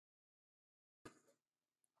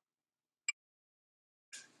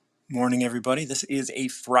Morning, everybody. This is a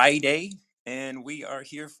Friday, and we are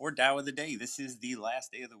here for Tao of the Day. This is the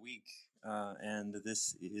last day of the week, and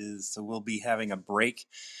so we'll be having a break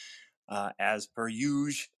as per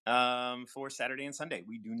usual for Saturday and Sunday.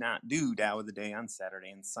 We do not do Tao of the Day on Saturday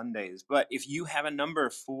and Sundays. But if you have a number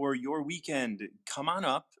for your weekend, come on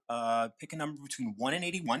up, pick a number between 1 and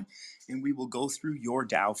 81, and we will go through your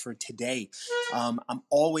Tao for today. I'm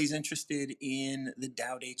always interested in the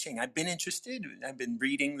Tao Te Ching. I've been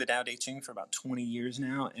reading the Tao Te Ching for about 20 years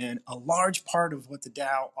now, and a large part of what the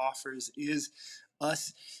Tao offers is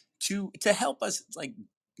us to help us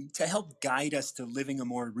to help guide us to living a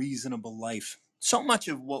more reasonable life. So much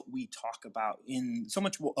of what we talk about so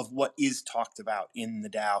much of what is talked about in the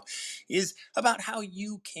Tao is about how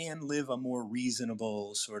you can live a more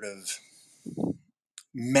reasonable sort of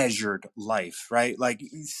measured life, right? Like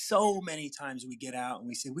so many times we get out and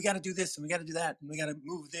we say we got to do this and we got to do that and we got to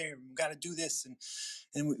move there and we got to do this,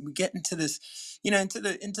 and we get into this,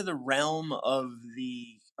 into the realm of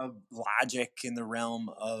logic, in the realm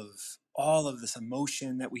of all of this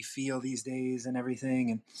emotion that we feel these days and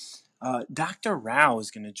everything. And Dr. Rao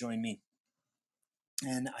is going to join me,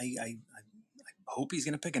 and I hope he's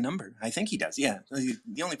going to pick a number. I think he does. Yeah,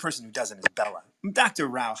 the only person who doesn't is Bella. Dr.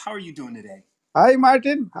 Rao, how are you doing today? Hi,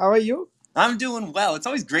 Martin. How are you? I'm doing well. It's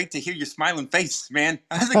always great to hear your smiling face, man.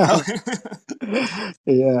 How's it going?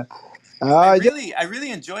 Yeah. I Yeah.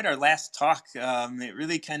 really enjoyed our last talk. It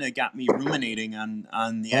really kind of got me ruminating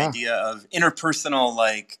on the Yeah. idea of interpersonal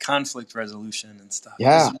like conflict resolution and stuff. It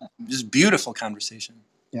Yeah. was just beautiful conversation.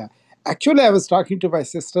 Yeah. Actually, I was talking to my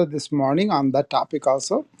sister this morning on that topic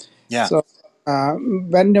also. Yeah. So,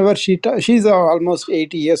 whenever she's almost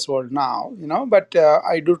 80 years old now, but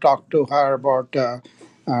I do talk to her about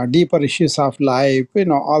deeper issues of life,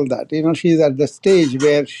 all that. She's at the stage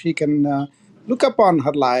where she can look upon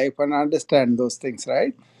her life and understand those things,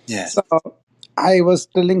 right? Yes. So I was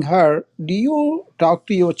telling her, do you talk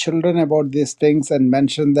to your children about these things and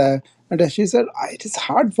mention that? And she said, it is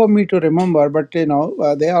hard for me to remember, but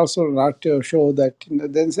they also like to show that.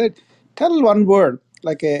 Then said, tell one word,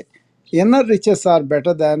 like inner riches are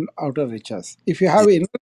better than outer riches. If you Yeah. have inner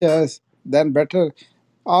riches, then better,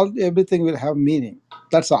 everything will have meaning.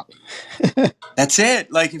 That's all. That's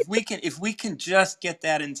it. Like if we can just get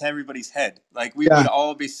that into everybody's head, like we would Yeah.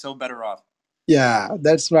 all be so better off. Yeah,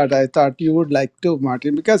 that's what I thought you would like too,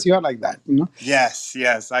 Martin, because you're like that. Yes,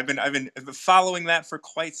 yes. I've been following that for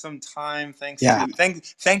quite some time. Yeah.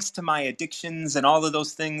 Thanks to my addictions and all of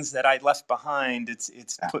those things that I left behind. It's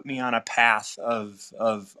put me on a path of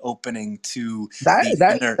opening to That,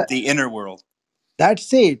 that, the inner world.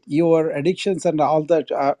 That's it. Your addictions and all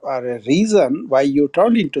that are a reason why you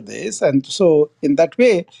turned into this. And so, in that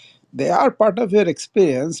way, they are part of your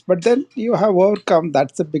experience, but then you have overcome.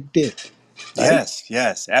 That's a big deal, right? Yes,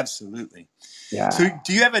 yes, absolutely. So, Yeah.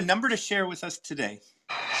 do you have a number to share with us today?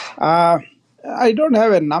 Uh, I don't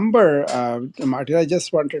have a number, Martin. I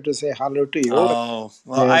just wanted to say hello to you. Oh,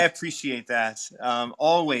 well, I And appreciate that.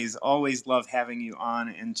 Always love having you on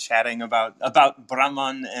and chatting about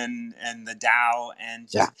Brahman and the Tao and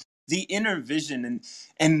yeah. just the inner vision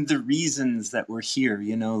and the reasons that we're here.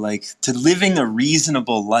 Like to living a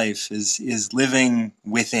reasonable life is living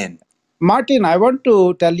within. Martin, I want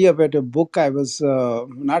to tell you about a book. I was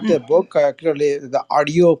not a Mm. book, actually, the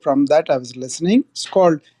audio from that I was listening. It's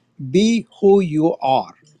called Be Who You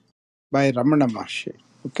Are by Ramana Maharshi.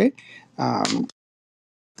 Okay, um,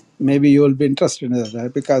 maybe you will be interested in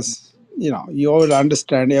that because you will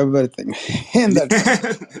understand everything in that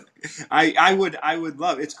book. I would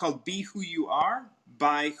love. It's called "Be Who You Are"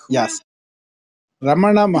 by who now? Yes,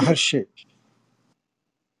 Ramana Maharshi.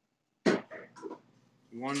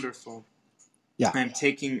 Wonderful. Yeah. I'm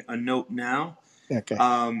taking a note now. Okay.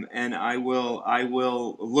 And I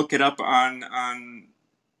will look it up on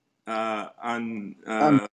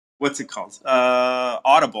Um, what's it called?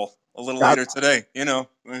 Audible a little yeah, later today.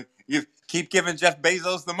 You keep giving Jeff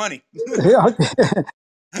Bezos the money. okay.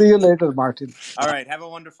 See you later, Martin. All right, have a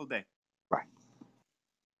wonderful day. Bye.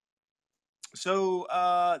 So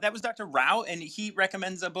that was Dr. Rao, and he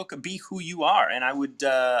recommends a book, "Be Who You Are," and I'm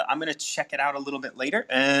going to check it out a little bit later.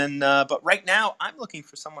 And but right now, I'm looking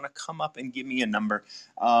for someone to come up and give me a number.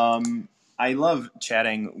 I love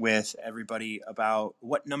chatting with everybody about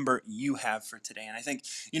what number you have for today, and I think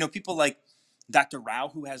people like Dr. Rao,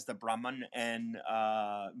 who has the Brahman, and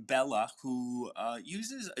Bella, who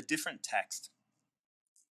uses a different text.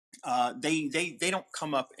 They don't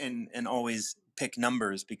come up and always pick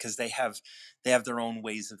numbers because they have their own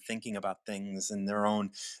ways of thinking about things and their own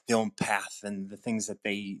path and the things that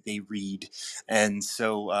they read. And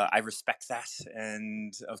so I respect that.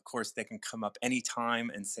 And of course, they can come up anytime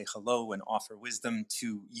and say hello and offer wisdom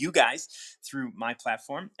to you guys through my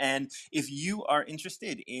platform. And if you are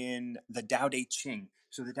interested in the Tao Te Ching,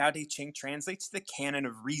 so the Tao Te Ching translates to the canon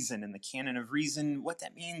of reason, and the canon of reason, what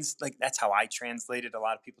that means, like that's how I translate it. A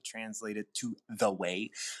lot of people translate it to the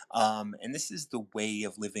way, and this is the way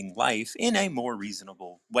of living life in a more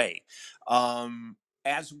reasonable way.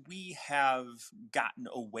 As we have gotten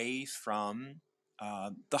away from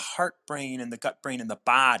the heart brain and the gut brain and the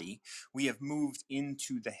body, we have moved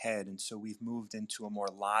into the head, and so we've moved into a more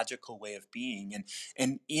logical way of being.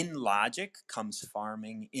 And in logic comes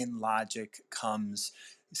farming. In logic comes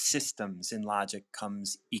systems. In logic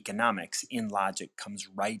comes economics. In logic comes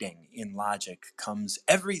writing. In logic comes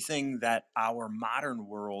everything that our modern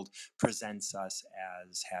world presents us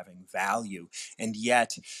as having value. And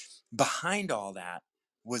yet, behind all that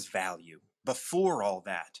was value. Before all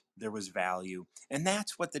that, there was value. And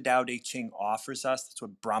that's what the Tao Te Ching offers us. That's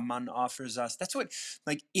what Brahman offers us. That's what,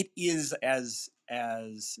 like, it is, as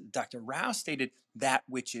Dr. Rao stated, that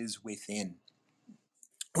which is within,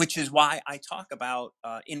 which is why I talk about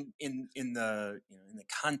in the in the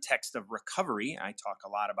context of recovery. I talk a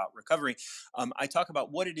lot about recovery. I talk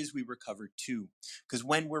about what it is we recover to, because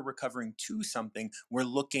when we're recovering to something, we're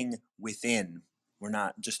looking within. We're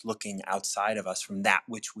not just looking outside of us from that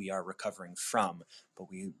which we are recovering from,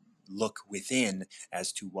 but we look within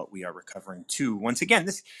as to what we are recovering to. Once again,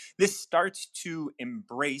 this starts to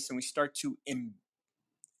embrace, and we start to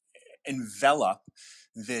envelop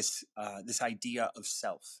this idea of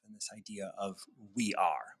self and this idea of we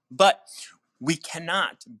are. But we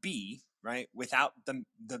cannot be right without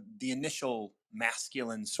the initial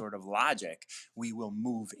masculine sort of logic. We will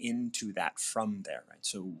move into that from there, right?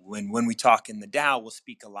 So when we talk in the Tao, we'll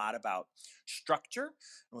speak a lot about structure.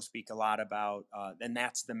 We'll speak a lot about and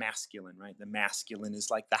that's the masculine, right? The masculine is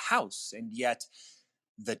like the house, and yet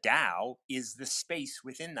the Tao is the space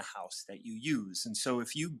within the house that you use. And so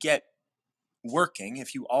if you get working,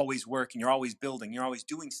 if you always work and you're always building, you're always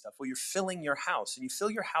doing stuff, well, you're filling your house, and you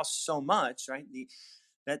fill your house so much, right,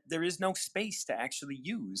 that there is no space to actually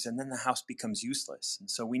use, and then the house becomes useless. And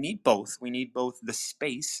so we need both. We need both the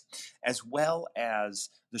space as well as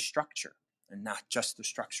the structure, and not just the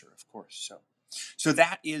structure, of course. So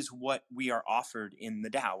that is what we are offered in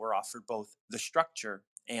the Tao. We're offered both the structure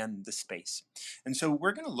and the space. And so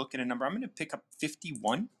we're going to look at a number. I'm going to pick up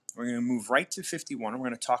 51. We're going to move right to 51. We're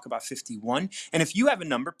going to talk about 51. And if you have a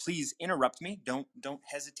number, please interrupt me. Don't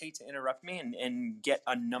hesitate to interrupt me and get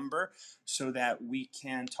a number so that we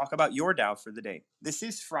can talk about your Tao for the day. This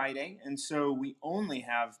is Friday, and so we only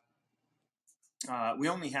have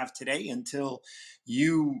today until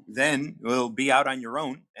you then will be out on your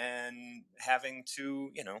own and having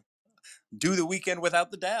to do the weekend without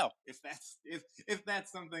the Tao, if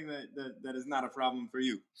that's something that is not a problem for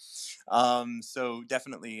you. So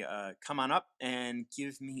definitely come on up and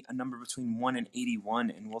give me a number between 1 and 81,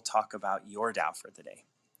 and we'll talk about your Tao for the day.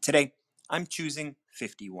 Today, I'm choosing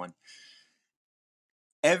 51.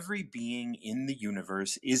 Every being in the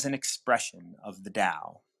universe is an expression of the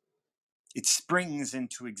Tao. It springs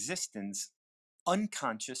into existence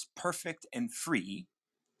unconscious, perfect, and free,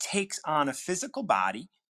 takes on a physical body,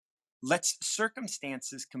 lets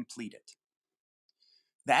circumstances complete it.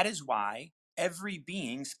 That is why every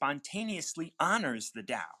being spontaneously honors the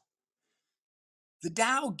Tao. The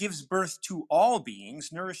Tao gives birth to all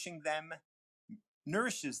beings, nourishes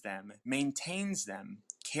them, maintains them,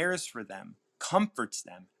 cares for them, comforts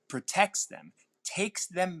them, protects them, takes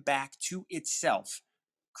them back to itself,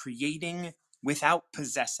 creating without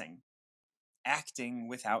possessing, acting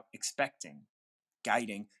without expecting,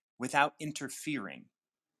 guiding without interfering.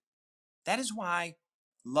 That is why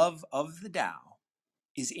love of the Tao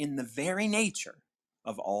is in the very nature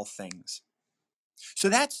of all things. So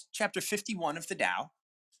that's chapter 51 of the Tao.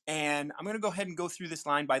 And I'm going to go ahead and go through this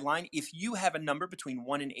line by line. If you have a number between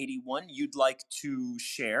 1 and 81 you'd like to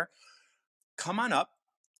share, come on up.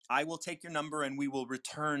 I will take your number and we will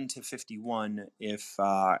return to 51 if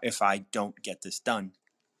I don't get this done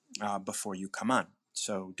before you come on.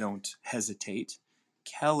 So don't hesitate.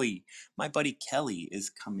 Kelly, my buddy Kelly is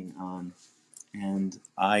coming on, and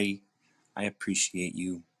I appreciate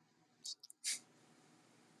you.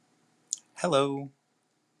 Hello,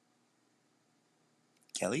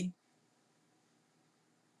 Kelly.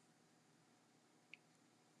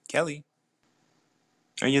 Kelly,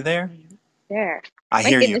 are you there? There. I My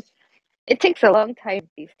hear you. goodness, it takes a long time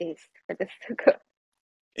these days for this to go.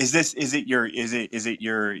 Is it your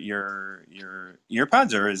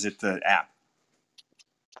earpods, or is it the app?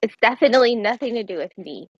 It's definitely nothing to do with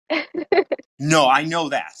me. No, I know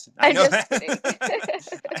that. I I'm know just that. kidding.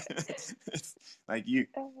 It's like you.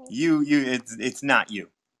 It's not you.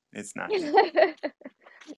 It's not you.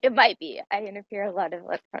 It might be. I interfere a lot of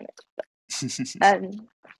electronics.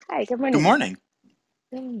 Hi, good Good morning. morning.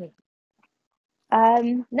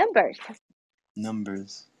 Numbers.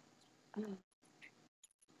 Numbers.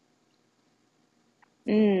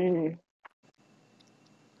 Mm,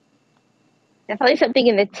 definitely something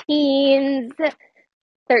in the teens.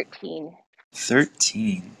 13.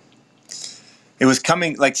 13. It was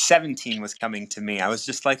coming, like 17 was coming to me. I was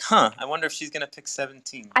just like, huh, I wonder if she's going to pick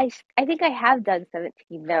 17. I think I have done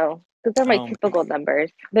 17 though. Those are my Oh, typical maybe.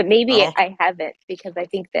 numbers. But maybe Oh, I haven't because I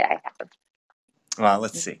think that I have. well,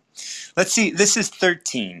 let's see. Let's see. This is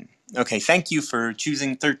 13. Okay, thank you for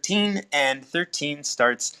choosing 13. And 13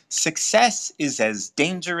 starts: success is as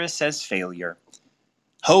dangerous as failure.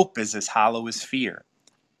 Hope is as hollow as fear.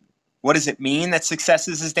 What does it mean that success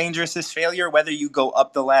is as dangerous as failure? Whether you go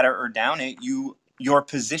up the ladder or down it, your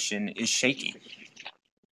position is shaky.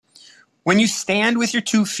 When you stand with your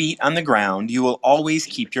 2 feet on the ground, you will always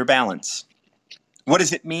keep your balance. What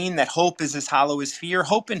does it mean that hope is as hollow as fear?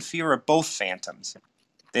 Hope and fear are both phantoms.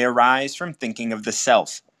 They arise from thinking of the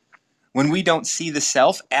self. When we don't see the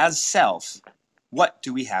self, what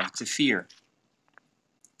do we have to fear?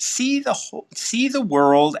 See the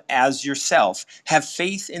world as yourself. Have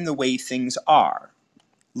faith in the way things are.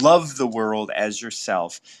 Love the world as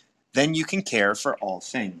yourself. Then you can care for all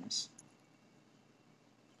things.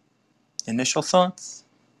 Initial thoughts?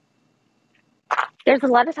 There's a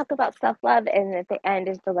lot of talk about self love, and at the end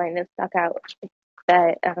is the line that stuck out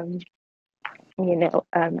that, you know,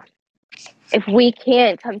 if we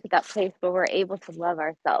can't come to that place where we're able to love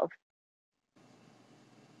ourselves,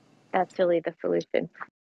 that's really the solution.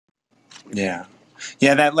 Yeah.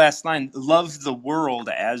 Yeah, that last line, love the world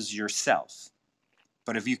as yourself.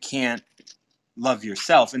 But if you can't love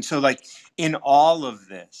yourself, and so like in all of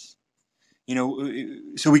this,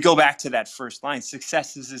 so we go back to that first line: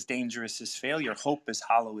 success is as dangerous as failure, hope is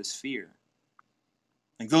hollow as fear.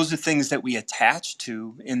 Like those are things that we attach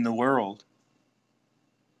to in the world.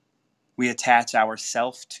 We attach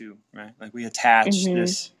ourself to, right? Like we attach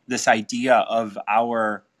Mm-hmm. this idea of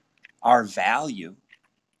our value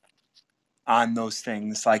on those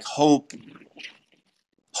things, like hope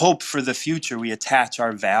for the future. We attach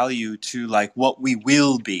our value to like what we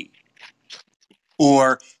will be,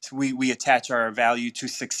 or we attach our value to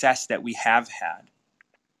success that we have had.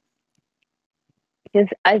 Because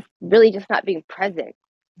it's really just not being present,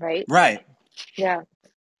 right? Right. Yeah.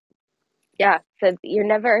 Yeah. So you're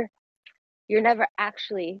never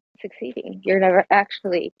actually succeeding. You're never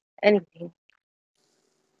actually anything.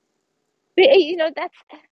 But that's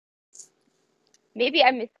maybe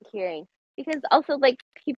I'm mishearing because also like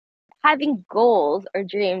people having goals or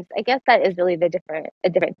dreams, I guess that is really a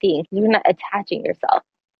different thing. You're not attaching yourself.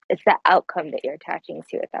 It's the outcome that you're attaching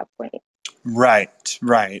to at that point. Right.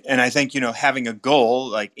 And I think, having a goal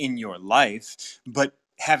like in your life, but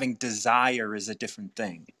having desire is a different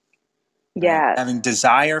thing, right? Yeah. Having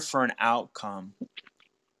desire for an outcome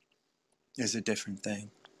is a different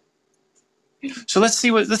thing. So let's see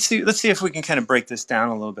if we can kind of break this down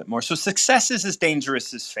a little bit more. So success is as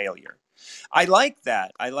dangerous as failure. I like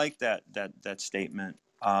that. I like that statement.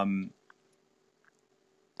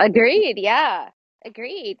 Agreed. Yeah.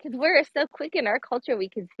 Agreed. Because we're so quick in our culture, we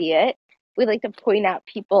can see it. We like to point out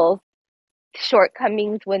people's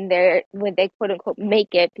shortcomings when they quote unquote make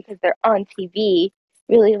it because they're on TV.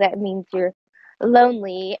 Really, that means you're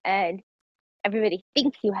lonely and everybody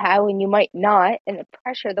thinks you have when you might not, and the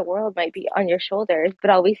pressure of the world might be on your shoulders.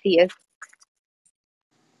 But all we see is,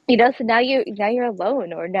 so now you're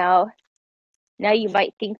alone, or now you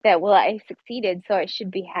might think that, well, I succeeded, so I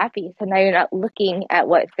should be happy. So now you're not looking at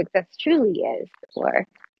what success truly is, or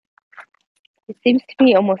it seems to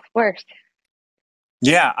me almost worse.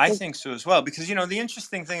 Yeah, I think so as well. Because the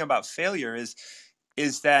interesting thing about failure is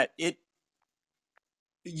that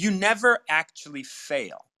you never actually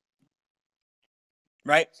fail,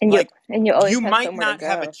 right? And you Like and you always you have might somewhere to not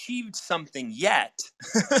have go. achieved something yet,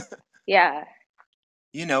 Yeah.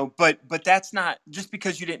 but that's not, just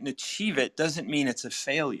because you didn't achieve it doesn't mean it's a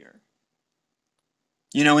failure.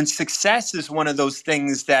 And success is one of those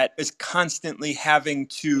things that is constantly having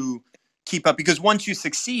to keep up, because once you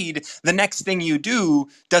succeed, the next thing you do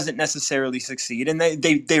doesn't necessarily succeed, and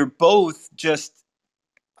they're both just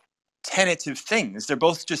tentative things. They're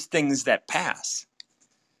both just things that pass.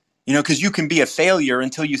 Because you can be a failure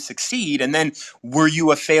until you succeed, and then were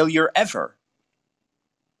you a failure ever?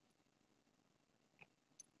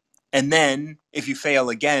 And then if you fail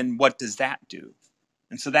again, what does that do?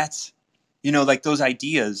 And so that's, like those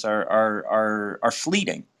ideas are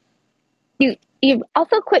fleeting. You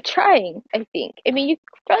also quit trying, I think. I mean,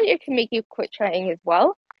 failure can make you quit trying as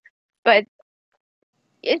well, but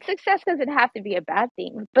success doesn't have to be a bad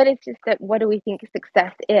thing. But it's just that what do we think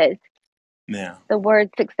success is? Yeah. The word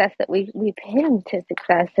success that we pin to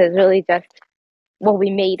success is really just, well, we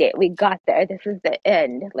made it, we got there, this is the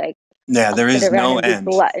end. Like, Yeah, I'll there sit is around no and be end.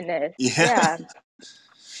 gluttonous. Yeah.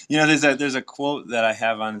 Yeah. There's a quote that I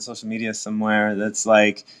have on social media somewhere that's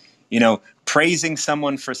like, praising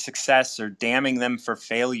someone for success or damning them for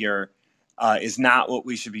failure is not what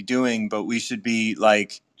we should be doing, but we should be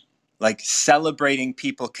like celebrating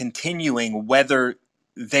people continuing whether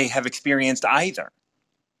they have experienced either.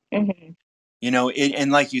 Mm-hmm.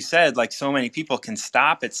 And like you said, like so many people can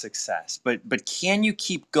stop at success, but can you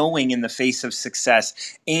keep going in the face of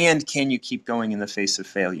success, and can you keep going in the face of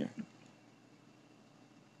failure?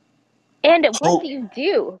 And what Hope. do you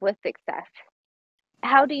do with success?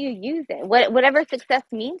 How do you use it? Whatever success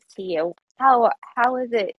means to you, how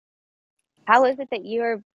is it that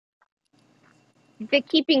you're the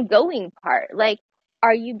keeping going part? Like,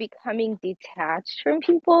 are you becoming detached from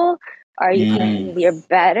people? Are you thinking you're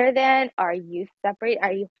better than? Are you separate?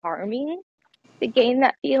 Are you harming to gain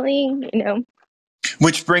that feeling?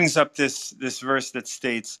 Which brings up this verse that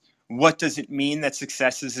states, "What does it mean that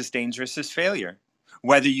success is as dangerous as failure?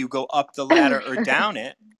 Whether you go up the ladder or down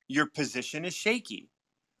it, your position is shaky.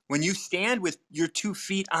 When you stand with your 2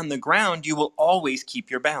 feet on the ground, you will always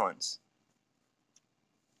keep your balance."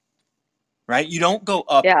 Right? You don't go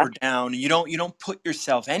up Yeah. or down. You don't put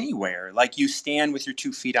yourself anywhere. Like, you stand with your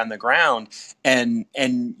 2 feet on the ground, and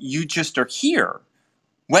you just are here.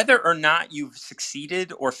 Whether or not you've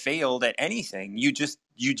succeeded or failed at anything, you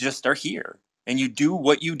just are here, and you do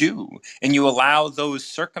what you do, and you allow those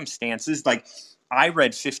circumstances. Like, I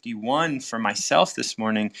read 51 for myself this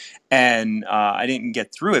morning, and I didn't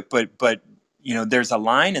get through it, but there's a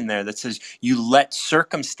line in there that says, you let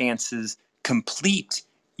circumstances complete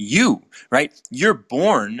you. Right? You're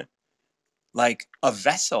born like a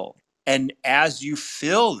vessel, and as you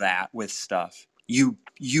fill that with stuff, you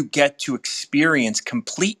get to experience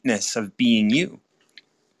completeness of being you.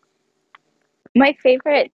 My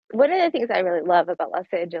favorite, one of the things I really love about Los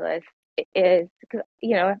Angeles is because,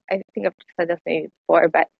 I think I've said this maybe before,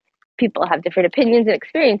 but people have different opinions and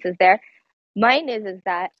experiences there. Mine is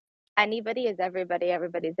that anybody is everybody,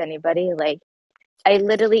 everybody's anybody. Like, I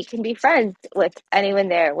literally can be friends with anyone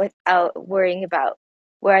there without worrying about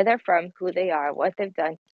where they're from, who they are, what they've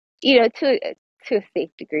done, to a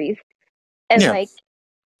safe degrees. And Yeah. like,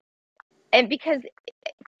 and because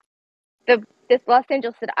this Los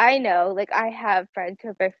Angeles that I know, like, I have friends who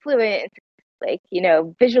are very fluent, like,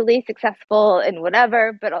 visually successful and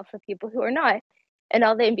whatever, but also people who are not, and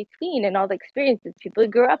all the in between, and all the experiences, people who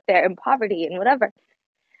grew up there in poverty and whatever.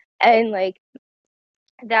 And like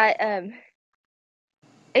that,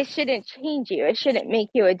 it shouldn't change you. It shouldn't make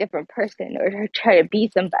you a different person or to try to be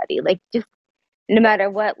somebody. Like, just no matter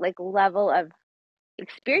what like level of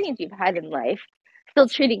experience you've had in life, still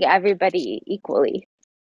treating everybody equally,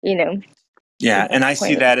 you know, Yeah, is the and I see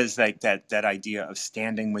point. that as like that idea of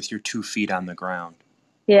standing with your 2 feet on the ground.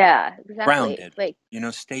 Yeah, exactly. Grounded. Like,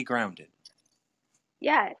 Stay grounded.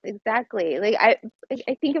 yes, exactly. Like,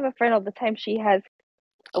 I think of a friend all the time. She has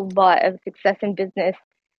a lot of success in business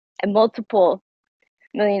and multiple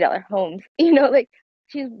 $1 million homes. Like,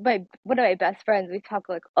 she's my one of my best friends. We talk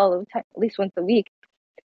like all the time, at least once a week.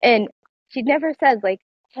 And she never says like,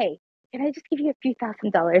 "Hey, can I just give you a few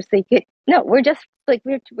 $1,000s so you could?" No, we're just like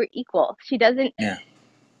we're equal. She doesn't, Yeah.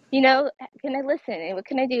 can I listen? And what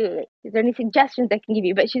can I do? Like, is there any suggestions I can give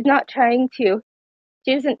you? But she's not trying to.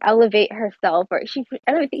 She doesn't elevate herself, or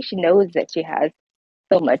I don't think she knows that she has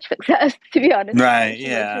so much success. To be honest with you, Right. she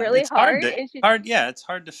works Yeah. really It's hard hard, to and she, hard. Yeah, it's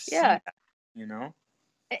hard to yeah, see that. You know.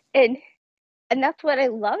 and and that's what I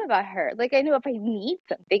love about her. Like, I know if I need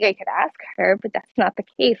something, I could ask her, but that's not the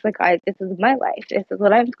case. Like, this is my life. This is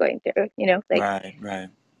what I'm going through. Like, Right. Right.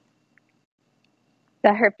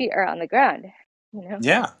 that her feet are on the ground. You know,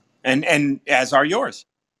 Yeah. And as are yours.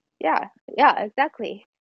 yeah, yeah, exactly.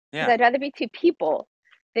 Because Yeah. I'd rather be two people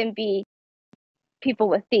than be people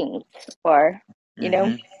with things, or you know,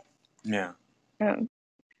 Mm-hmm. Yeah. um,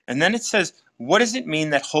 And then it says, what does it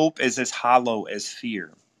mean that hope is as hollow as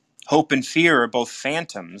fear? Hope and fear are both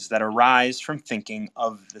phantoms that arise from thinking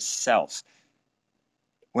of the self.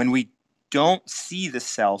 When we don't see the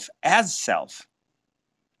self as self,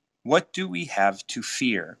 what do we have to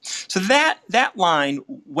fear? So that line,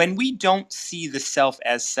 when we don't see the self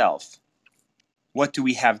as self, What do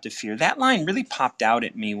we have to fear? That line really popped out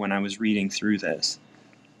at me when I was reading through this.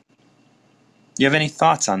 You have any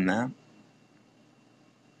thoughts on that?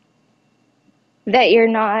 That you're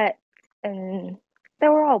not, and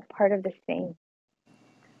that we're all part of the same.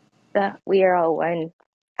 That we are all one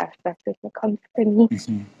aspect is what comes to me,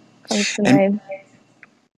 comes to And mind.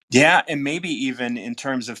 yeah, and maybe even in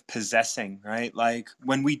terms of possessing, right? Like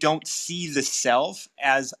when we don't see the self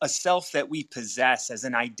as a self that we possess, as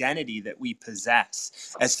an identity that we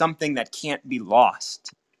possess, as something that can't be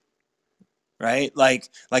lost, right? Like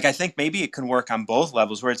I think maybe it can work on both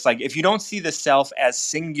levels where it's like if you don't see the self as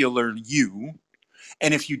singular you,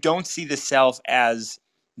 and if you don't see the self as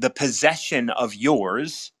the possession of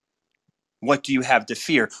yours, what do you have to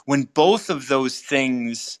fear? When both of those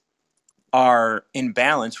things are in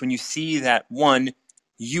balance, when you see that one,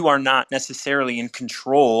 you are not necessarily in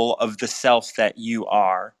control of the self that you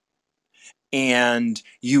are, and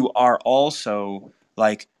you are also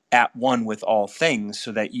like at one with all things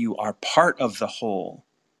so that you are part of the whole,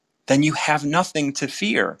 then you have nothing to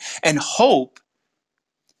fear. And hope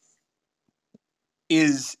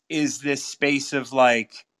is this space of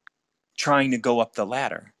like trying to go up the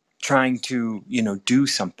ladder, trying to, do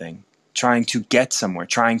something, trying to get somewhere,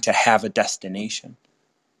 trying to have a destination.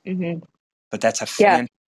 Mm-hmm. But that's a Yeah,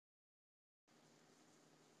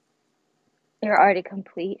 you're already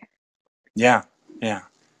complete. yeah, yeah.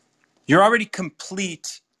 You're already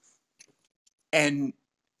complete, and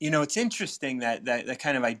it's interesting that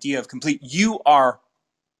kind of idea of complete. You are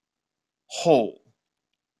whole,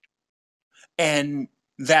 and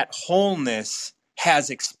that wholeness has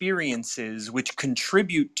experiences which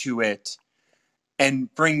contribute to it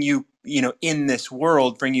and bring you in this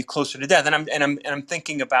world, bring you closer to death. And I'm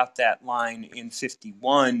thinking about that line in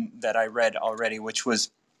 51 that I read already, which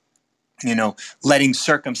was letting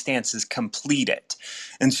circumstances complete it.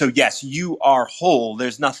 And so yes, you are whole,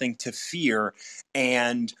 there's nothing to fear,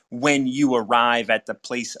 and when you arrive at the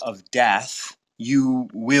place of death, you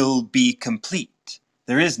will be complete.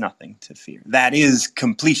 There is nothing to fear. That is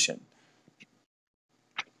completion.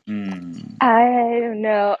 I don't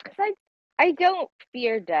know, because I don't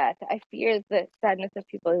fear death. I fear the sadness of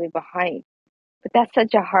people leaving behind. But that's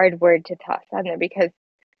such a hard word to toss on there because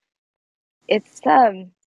it's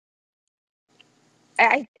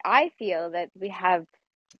I feel that we have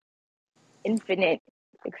infinite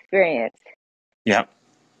experience. Yeah.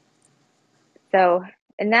 So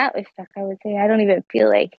in that respect, I would say I don't even feel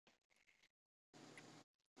like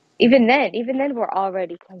even then we're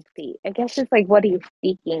already complete. I guess it's like what are you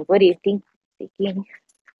seeking? What do you think you're seeking?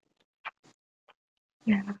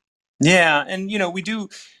 Yeah. Yeah, and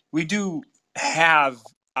we do have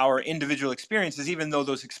our individual experiences, even though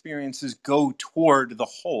those experiences go toward the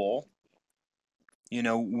whole.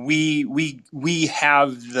 We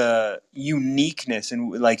have the uniqueness,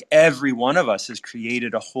 and like every one of us has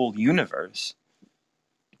created a whole universe,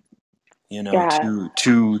 Yeah.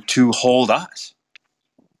 to hold us.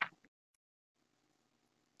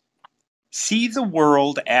 See the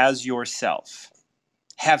world as yourself.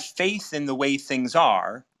 Have faith in the way things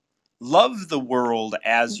are. Love the world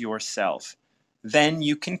as yourself. Then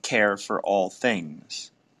you can care for all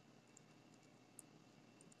things.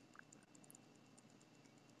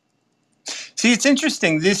 See, it's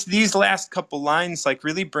interesting. These last couple lines like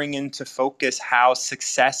really bring into focus how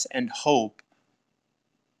success and hope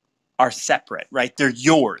are separate, right? They're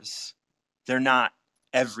yours. They're not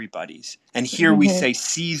everybody's. And here we Mm-hmm. say,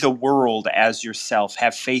 see the world as yourself.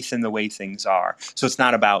 Have faith in the way things are. So it's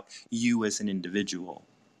not about you as an individual.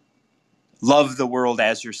 Love the world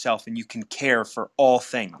as yourself, and you can care for all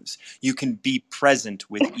things. You can be present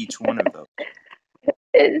with each one of those.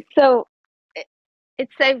 So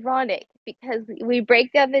it's ironic because we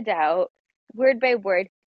break down the doubt word by word,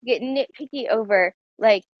 get nitpicky over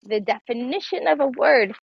like the definition of a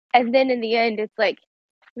word, and then in the end, it's like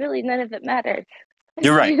really none of it matters.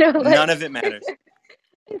 You're right. Like None of it matters.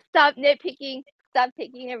 stop nitpicking, stop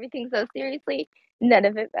taking everything so seriously. None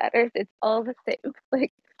of it matters. It's all the same.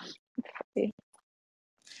 Like,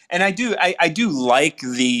 And I do like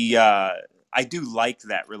I do like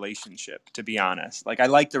that relationship, to be honest. Like I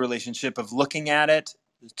like the relationship of looking at it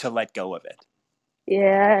to let go of it.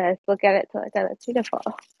 yes, look at it till I got it's beautiful.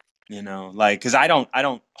 Like because I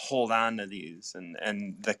don't hold on to these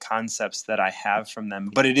and the concepts that I have from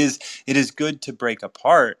them. But it is good to break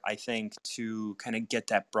apart, I think, to kind of get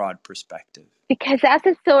that broad perspective. Because that's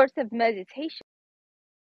a source of meditation.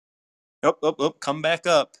 Oh, oh, oh, come back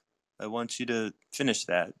up. I want you to finish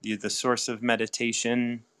that. The source of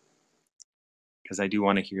meditation, because I do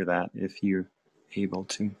want to hear that if you're able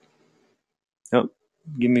to. Oh,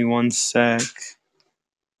 give me one sec.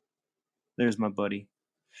 There's my buddy.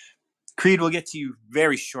 Creed, we'll get to you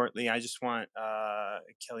very shortly. I just want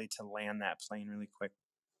Kelly to land that plane really quick.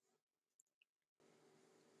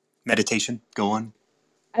 Meditation, go on.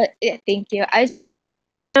 Yeah, thank you. I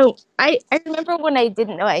remember when I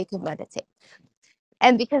didn't know I could meditate.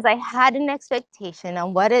 And because I had an expectation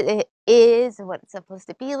on what it is, what it's supposed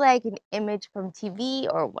to be like, an image from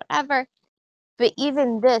TV or whatever. But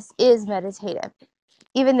even this is meditative.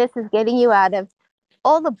 Even this is getting you out of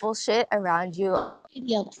all the bullshit around you, all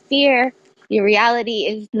the fear. Your reality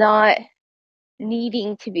is not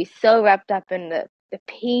needing to be so wrapped up in the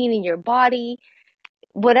pain in your body,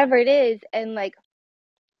 whatever it is. And like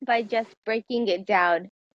by just breaking it down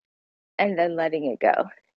and then letting it go.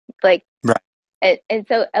 Like, right. And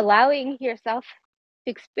so allowing yourself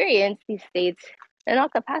to experience these states in all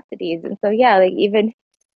capacities. And so, yeah, like even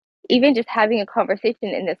just having a conversation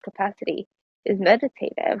in this capacity is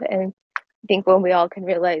meditative. And I think when we all can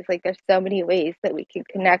realize like there's so many ways that we can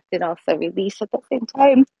connect and also release at the same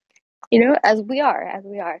time, as we are, it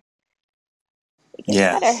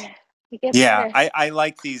gets better. It gets better. I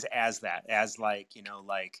like these as like,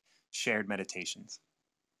 like shared meditations.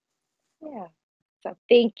 Yeah. So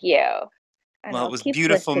thank you. And Well, I'll it was keep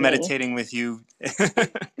beautiful listening. meditating with you.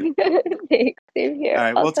 Thanks. Same here. All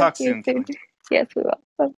right, I'll we'll talk soon. Yes, we will.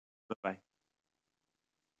 Bye-bye.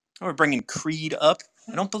 Oh, we're bringing Creed up.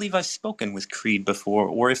 I don't believe I've spoken with Creed before,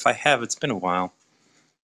 or if I have, it's been a while.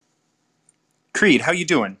 Creed, how you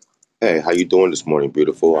doing? Hey, how you doing this morning,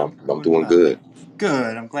 beautiful? I'm doing good.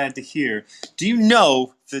 Good. I'm glad to hear. Do you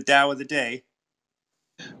know the Tao of the Day?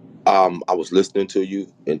 I was listening to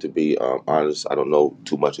you, and to be honest, I don't know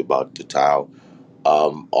too much about the Tao.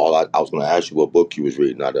 All I was going to ask you what book you was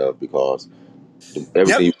reading out of, because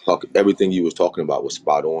everything you was talking about was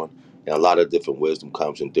spot on, and a lot of different wisdom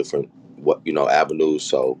comes in different avenues.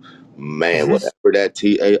 So, man, whatever that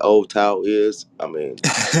Tao is, I mean,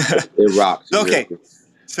 it rocks. Okay.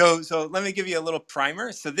 So let me give you a little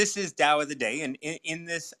primer. So this is Tao of the Day, and in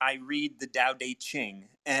this I read the Tao Te Ching.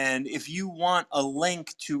 And if you want a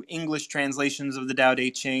link to English translations of the Tao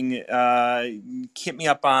Te Ching, hit me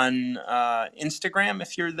up on Instagram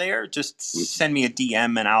if you're there. Just send me a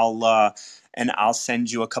DM, and I'll send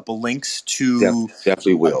you a couple links to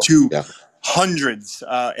definitely will hundreds,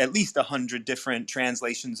 at least 100 different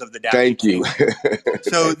translations of the Tao Te Ching. Thank you.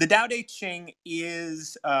 So the Tao Te Ching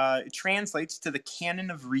is translates to the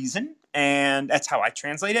canon of reason, and that's how I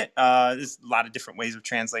translate it. There's a lot of different ways of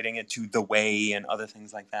translating it, to the way and other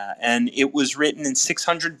things like that. And it was written in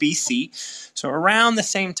 600 BC, so around the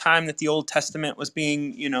same time that the Old Testament was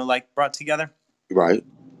being, brought together. Right.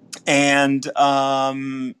 And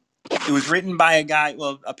it was written by a guy.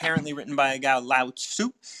 Well, apparently written by a guy, Lao Tzu.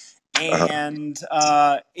 And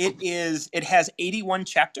it has 81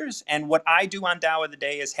 chapters. And what I do on Tao of the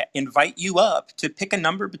Day is invite you up to pick a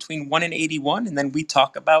number between 1 and 81, and then we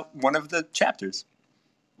talk about one of the chapters.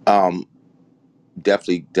 Definitely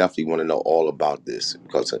want to know all about this,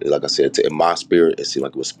 because, like I said, in my spirit, it seemed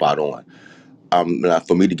like it was spot on. Now,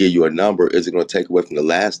 for me to give you a number, is it going to take away from the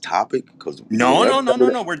last topic? Because no.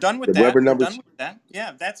 We're done with that. We're done with that.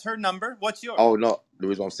 Yeah, that's her number. What's yours? Oh no, the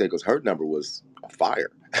reason I'm saying, because her number was on fire.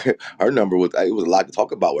 Her number was, it was a lot to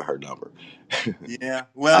talk about with her number. Yeah,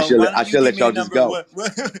 well, I should let y'all just go.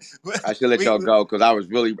 I should let y'all go, because I was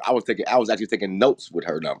actually taking notes with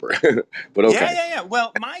her number. But okay. Yeah.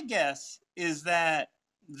 Well, my guess is that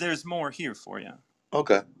there's more here for you.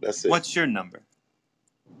 Okay, that's it. What's your number?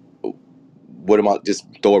 What am I, just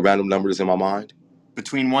throw a random numbers in my mind?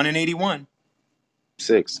 Between 1 and 81.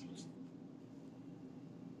 6.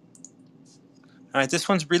 All right, this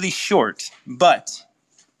one's really short, but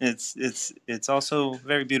it's also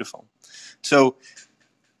very beautiful. So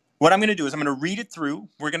what I'm going to do is I'm going to read it through.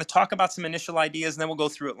 We're going to talk about some initial ideas, and then we'll go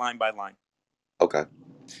through it line by line. Okay.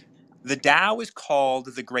 The Tao is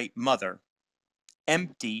called the Great Mother,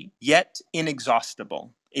 empty yet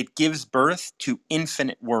inexhaustible. It gives birth to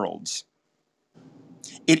infinite worlds.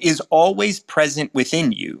 It is always present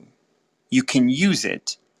within you. You can use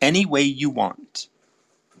it any way you want.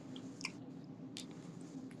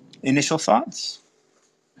 Initial thoughts?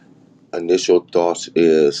 Initial thoughts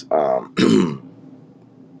is,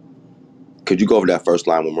 could you go over that first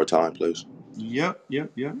line one more time, please? Yep.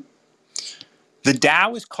 The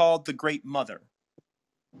Tao is called the Great Mother,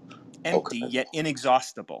 empty yet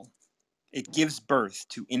inexhaustible. It gives birth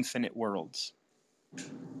to infinite worlds.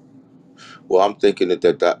 Well, I'm thinking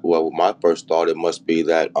my first thought, it must be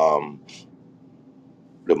that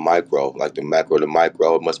the micro, like the macro, the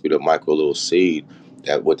micro, it must be the micro little seed,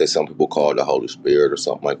 that some people call the Holy Spirit or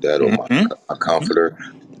something like that, or my comforter.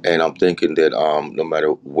 And I'm thinking that no matter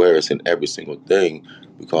where, it's in every single thing,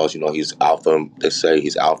 because he's alpha. They say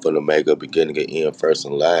he's alpha and omega, beginning and end, first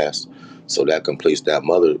and last. So that completes that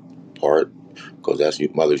mother part, because that's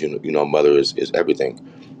mother's. Mother is everything.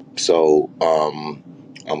 So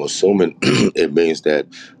I'm assuming it means that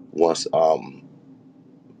once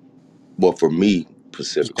well, for me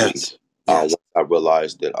specifically, Yes. Yes. once I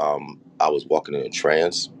realized that I was walking in a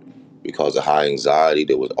trance because of high anxiety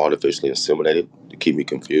that was artificially inseminated to keep me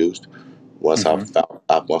confused. Hmm.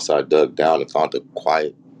 Once I dug down and found a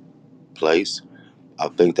quiet place, I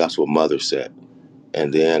think that's what Mother said.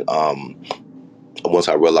 And then once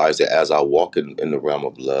I realized that as I walk in the realm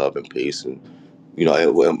of love and peace, and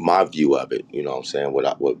my view of it, what I'm saying, what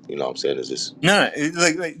I'm saying is this. No,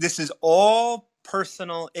 like this is all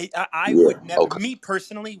personal. I Yeah. would never, Okay. me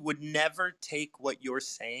personally, would never take what you're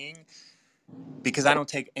saying, because I don't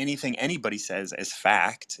take anything anybody says as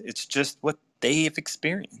fact. It's just what they have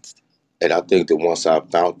experienced. And I think that once I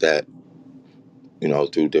found that,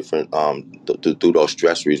 through different through those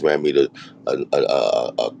stressors, ran me to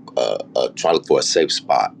trying to look for a safe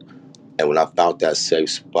spot. And when I found that safe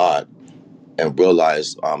spot and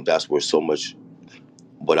realized that's where so much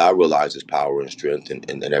what I realize is power and strength,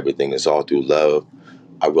 and everything is all through love.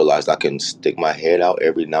 I realized I can stick my head out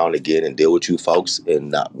every now and again and deal with you folks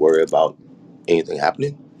and not worry about anything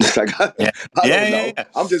happening. Like Yeah. I Yeah, don't yeah, know. yeah.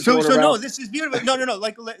 I'm just So, going so no, around. this is beautiful. No, no, no.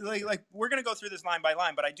 Like we're gonna go through this line by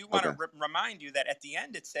line, but I do want to Okay. remind you that at the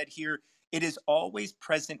end it said here, it is always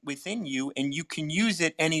present within you, and you can use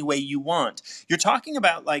it any way you want. You're talking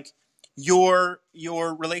about like your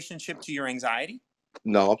relationship to your anxiety.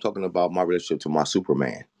 No, I'm talking about my relationship to my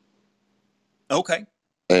Superman. Okay.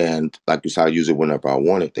 And like you said, I use it whenever I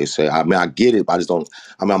want it. They say, I mean, I get it, but I just don't.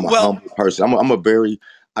 I mean, I'm a Well, humble person. I'm a very.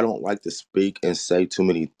 I don't like to speak and say too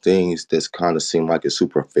many things that's kind of seem like it's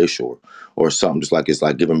superficial or something. Just like it's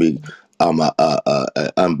like giving me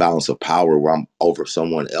a unbalance of power where I'm over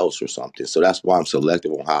someone else or something. So that's why I'm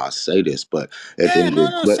selective on how I say this. But at the yeah, end of no,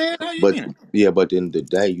 the no. Say it how you but mean it. yeah, but at the end of the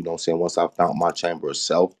day, what I'm saying, once I found my chamber of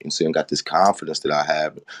self and saying got this confidence that I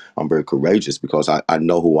have, I'm very courageous because I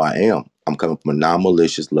know who I am. I'm coming from a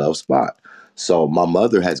non-malicious love spot. So my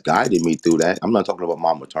mother has guided me through that. I'm not talking about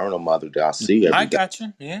my maternal mother that I see every I day. got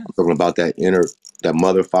you. Yeah. I'm talking about that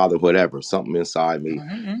mother, father, whatever, something inside me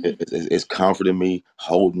Mm-hmm. is comforting me,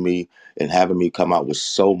 holding me, and having me come out with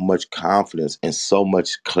so much confidence and so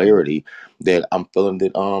much clarity that I'm feeling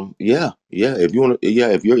that, yeah, if you want to, yeah,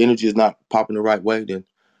 if your energy is not popping the right way, then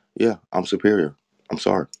yeah, I'm superior. I'm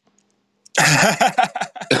sorry.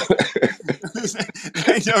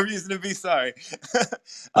 There's no reason to be sorry.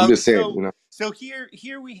 I'm just saying, so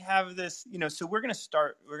here we have this, so we're gonna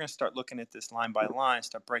start looking at this line by line,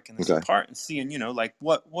 start breaking this okay, apart and seeing, like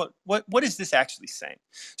what is this actually saying?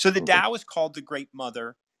 So the okay. Tao is called the Great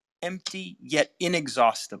Mother, empty yet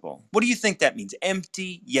inexhaustible. What do you think that means?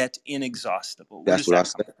 Empty yet inexhaustible. Where That's does what I that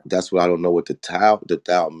come said. That's what I don't know what the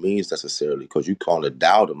Tao means necessarily, because you call the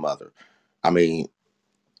Tao the mother. I mean,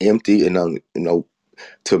 empty and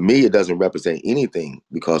to me it doesn't represent anything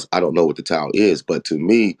because I don't know what the Tao is. But to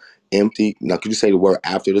me, empty. Now, could you say the word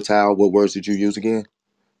after the Tao? What words did you use again?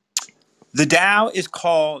 The Tao is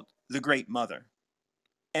called the Great Mother,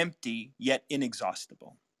 empty yet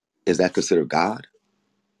inexhaustible. Is that considered God?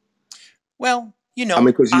 Well, I mean,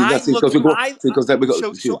 because you not I see look, because we go I because that we go. so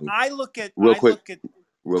Excuse me, I look at, real quick.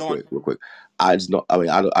 Real go on. quick, real quick. I just know. I mean,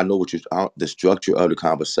 I know what the structure of the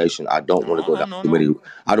conversation. I don't want to No, go no, down no, too no. many.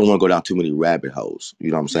 I don't want to go down too many rabbit holes.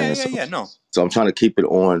 You know what I'm Yeah, saying? yeah, yeah. No. So I'm trying to keep it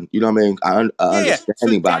on. You know what I mean? I Yeah, yeah.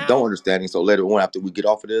 So understanding, but I don't Tao, understanding. So later on, after we get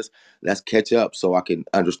off of this, let's catch up so I can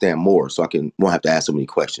understand more. So I can won't have to ask so many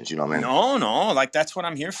questions. You know what I mean? no, no. Like that's what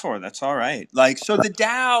I'm here for. That's all right. Like so, the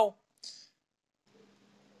Tao.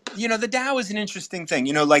 The Tao is an interesting thing.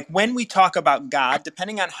 Like when we talk about God,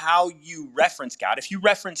 depending on how you reference God, if you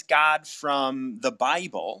reference God from the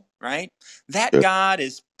Bible, right, that Sure. God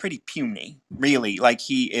is pretty puny, really. Like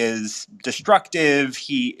he is destructive,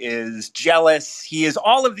 he is jealous, he is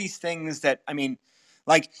all of these things that, I mean,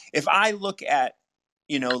 like if I look at,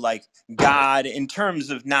 like God in terms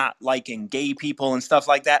of not liking gay people and stuff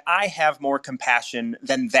like that, I have more compassion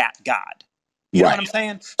than that God. You know what Right. I'm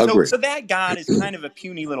saying? So Agree. so that God is kind of a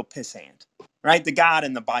puny little pissant, right? The God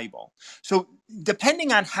in the Bible. So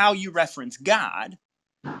depending on how you reference God,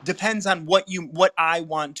 depends on what I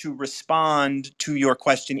want to respond to your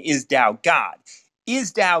question, is Tao God?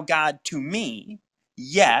 Is Tao God to me?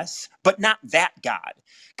 Yes, but not that God.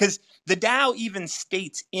 Because the Tao even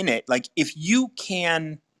states in it, like if you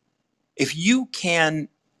can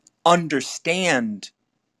understand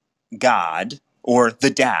God or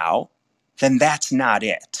the Tao, then that's not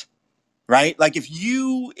it, right? Like if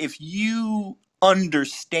you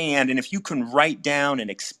understand and if you can write down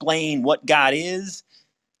and explain what God is,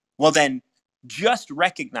 well then just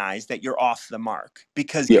recognize that you're off the mark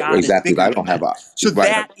because Yeah, God is exactly. bigger I than don't have that. a So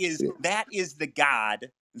right. that is the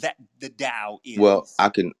God that the Tao Well, is.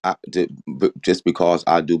 just because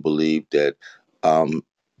I do believe that um,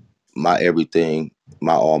 my everything,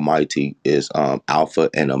 my Almighty is Alpha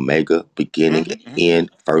and Omega, beginning and Mm-hmm,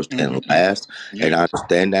 end, first mm-hmm, and mm-hmm. last, Yeah. and I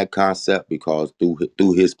understand that concept because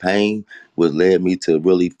through His pain, what led me to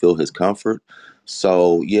really feel His comfort.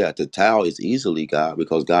 So yeah, the Tao is easily God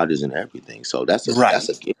because God is in everything. So Right.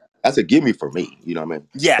 that's a gimme for me. You know what I mean?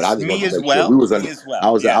 But I Yes, just me wanted to as make sure well. we was Me under. as well.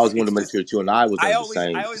 I Yes. was wanting It's to make just sure you and I was I under the always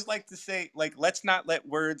I same. always like to say, like, let's not let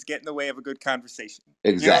words get in the way of a good conversation.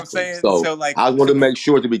 You know what I'm Exactly. saying? So So like I wanted to make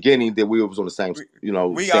sure at the beginning that we was on the same, we,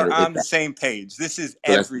 we are standard. on the same page. This is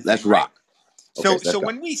So let's everything, right? rock. Okay, So so let's go.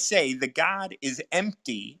 when we say the God is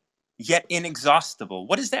empty yet inexhaustible,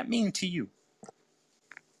 what does that mean to you?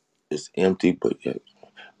 It's empty, but yeah,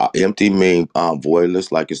 empty mean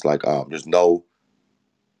voidless. Like it's like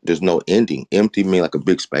there's no ending. Empty mean like a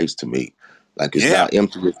big space to me. Like it's Yeah. not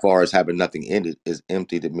empty as far as having nothing in it. It's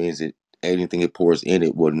empty. That means that anything it pours in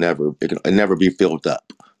it will never it never be filled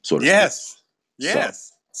up, so to speak. Yes. So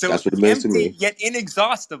Yes. So that's what it means to empty me. yet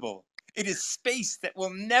inexhaustible. It is space that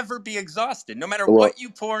will never be exhausted, no matter Well, what you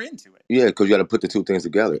pour into it. yeah, because you got to put the two things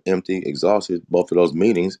together. Empty, exhausted. Both of those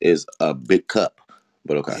meanings is a big cup.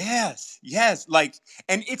 But okay, Yes, yes. Like,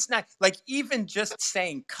 and it's not like even just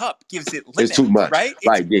saying cup gives it it's limit, too much, right?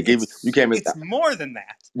 right? Yeah, give me. You can't. It's more than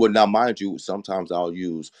that. Well, now, mind you, sometimes I'll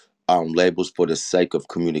use labels for the sake of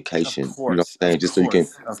communication. You know what I'm saying? Of Just so you can,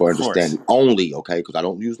 course, of for course. understanding only, okay? Because I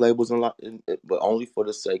don't use labels a lot, but only for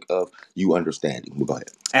the sake of you understanding. Well, go ahead.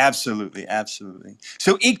 Absolutely, absolutely.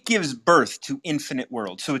 So it gives birth to infinite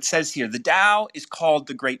worlds. So it says here, the Tao is called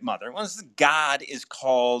the Great Mother. Well, God is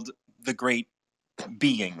called the Great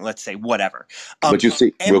Being. Let's say whatever. But you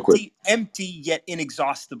see, real quick, Empty yet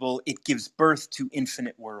inexhaustible. It gives birth to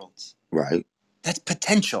infinite worlds. right? That's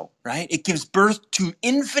potential, right? It gives birth to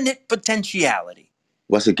infinite potentiality.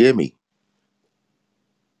 What's a gimme?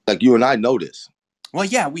 Like you and I know this. Well,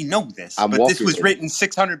 yeah, we know this, I'm but this walking was in it. written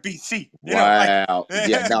 600 BC. You know, like, Wow.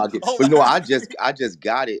 Yeah. Now I get. hold But you know, on. I just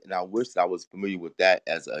got it, and I wish that I was familiar with that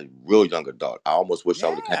as a real young adult. I almost wish I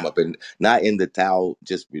would have came Yeah. up and not in the Tao,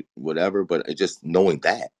 just whatever, but just knowing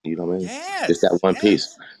that. You know what I mean? Just that Yes. one piece.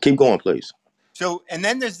 Yes. Keep going, please. So, and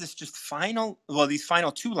then there's this just these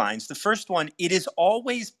final two lines. The first one, it is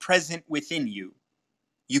always present within you.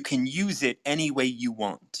 You can use it any way you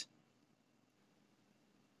want.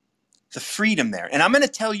 The freedom there. And I'm going to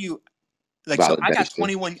tell you, like, so Validation.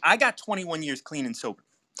 I got 21 years clean and sober.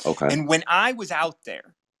 Okay. And when I was out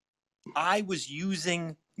there, I was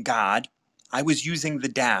using God, I was using the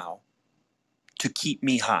Tao to keep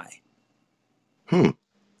me high.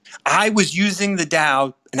 I was using the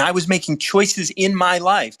Tao and I was making choices in my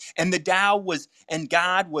life. And the Tao and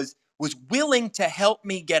God was willing to help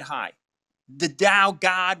me get high. The Tao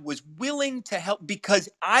God was willing to help because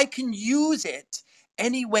I can use it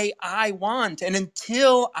any way I want. And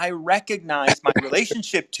until I recognized my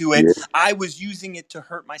relationship to it, Yeah. I was using it to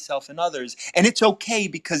hurt myself and others. And it's okay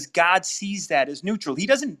because God sees that as neutral. He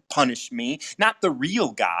doesn't punish me, not the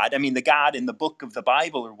real God. I mean, the God in the book of the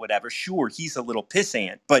Bible or whatever, sure, he's a little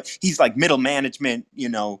pissant, but he's like middle management,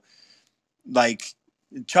 like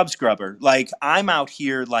chub scrubber. Like I'm out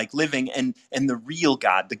here like living, and the real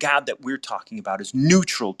God, the God that we're talking about, is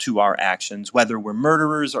neutral to our actions, whether we're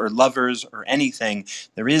murderers or lovers or anything.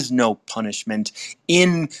 There is no punishment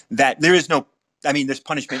in that. There is no, I mean, there's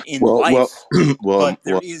punishment in Well, life, well, but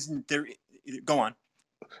there well, isn't there. Go on.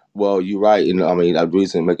 well. You're right. And I mean, the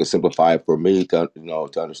reason to make it simplified for me to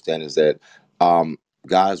to understand is that um,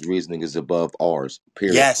 God's reasoning is above ours.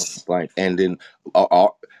 Period. Point Yes. blank. And then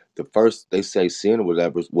the first they say sin or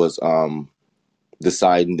whatever was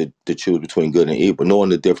deciding to choose between good and evil, knowing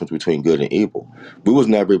the difference between good and evil. We was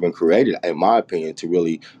never even created, in my opinion, to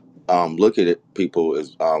really look at it. People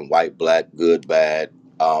as white, black, good, bad,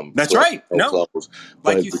 That's clothes, right. no No, clothes.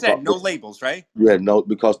 like But you said, no labels, right?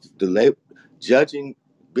 because the judging,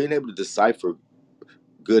 being able to decipher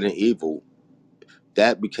good and evil,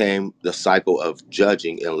 that became the cycle of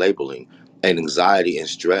judging and labeling and anxiety and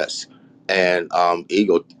stress and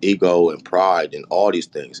ego and pride and all these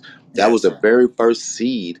things. That was Yes. the very first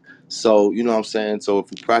seed. So you know what I'm saying. So if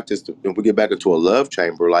we practice, if we get back into a love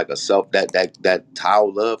chamber, like a self that Tao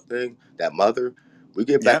love thing, that mother, we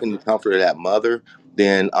get back Yep. in the comfort of that mother.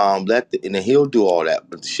 Then and then he'll do all that,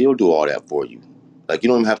 but she'll do all that for you. Like you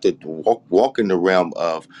don't even have to walk in the realm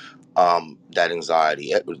of that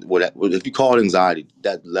anxiety. If you call it anxiety,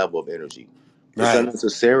 that level of energy, it's Right.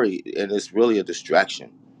 unnecessary and it's really a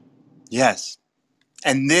distraction. Yes.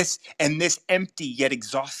 And this empty yet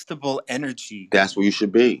exhaustible energy, That's where you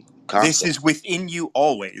should be. this Constant. is within you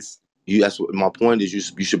always. That's what my point is.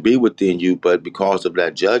 You should be within you, but because of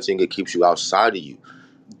that judging, it keeps you outside of you.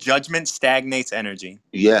 Judgment stagnates energy.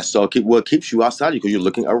 Yeah, so it keeps you outside you because you're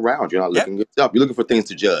looking around. You're not Yep. looking at yourself. You're looking for things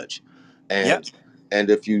to judge, Yep. and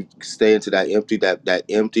if you stay into that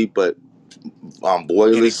empty but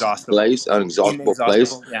boyless Inexhaustible. place, unexhaustible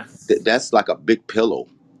place, Inexhaustible. Yeah. that's like a big pillow,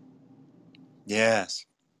 Yes.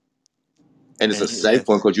 and it's a And safe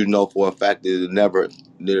one yes. because you know for a fact that it'll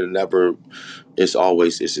never. It's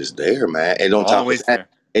just there, man. And on top of Always that, there.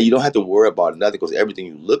 and you don't have to worry about nothing because everything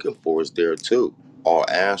you're looking for is there too. All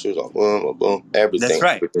answers, all boom, boom, That's everything,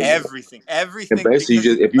 right. everything you want. Everything. And Everything. basically,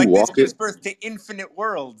 Because if you like this walk it, gives birth to infinite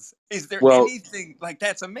worlds. Is there well, anything like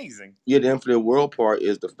that's amazing? yeah, the infinite world part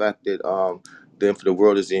is the fact that the infinite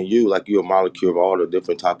world is in you, like you're a molecule of all the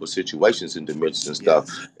different type of situations and dimensions and stuff.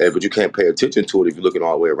 Yes. But you can't pay attention to it if you're looking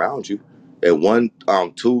all the way around you. At one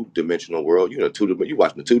 2-dimensional world, you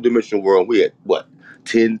watching the 2-dimensional world. We at what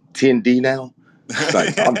 10D now?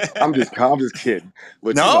 Like I'm just kidding,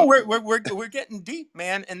 but No, we're getting deep,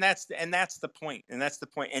 man, and that's the point, and that's the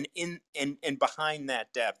point, and and behind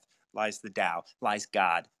that depth lies the Tao, lies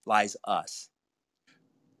God, lies us,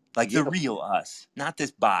 like yeah. the real us, not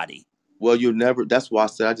this body. Well, you never. That's why I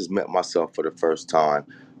said I just met myself for the first time.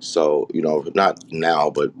 So not now,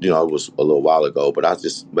 but it was a little while ago. But I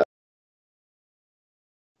just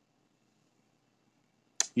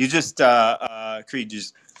You just Creed,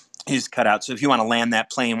 you just cut out. So if you want to land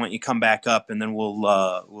that plane, why don't you come back up, and then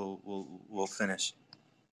we'll finish.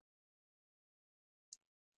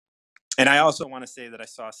 And I also want to say that I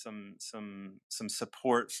saw some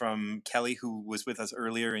support from Kelly, who was with us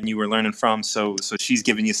earlier, and you were learning from. So she's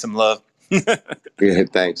giving you some love. yeah.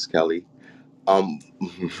 Thanks, Kelly. Um,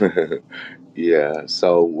 yeah.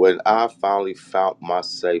 So when I finally found my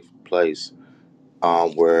safe place,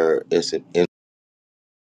 where it's an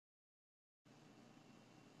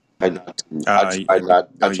I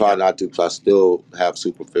try Yeah. not to, because I still have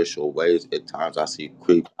superficial ways at times. I see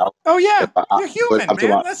creep out. Oh If yeah, I you're but human, I'm talking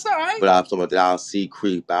man. about, That's all right. but I'm talking about that I'll see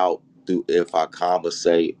creep out through if I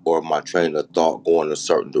conversate or my train of thought go in a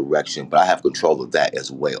certain direction. But I have control of that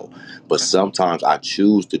as well. But sometimes I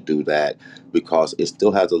choose to do that because it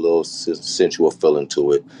still has a little sensual feeling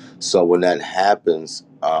to it. So when that happens,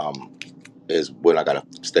 is when I gotta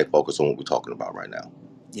stay focused on what we're talking about right now.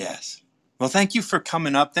 Yes. Well, thank you for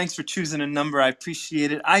coming up. Thanks for choosing a number. I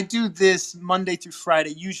appreciate it. I do this Monday through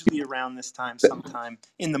Friday, usually around this time, sometime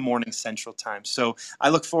in the morning Central Time. So I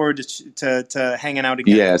look forward to hanging out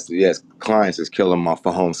again. Yes. Clients is killing my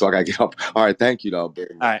phone, so I gotta get up. All right, thank you though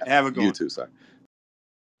very much. All right, have a good You one. too, sir.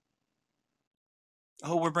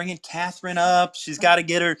 Oh, we're bringing Catherine up. She's got to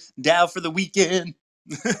get her Dow for the weekend.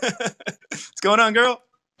 What's going on, girl?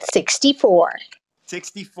 64.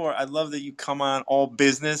 64. I love that you come on all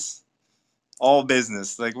business. All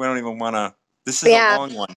business. Like, we don't even want to. This is a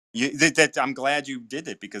long one. I'm glad you did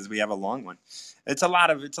it because we have a long one. It's a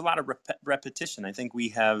lot of repetition. I think we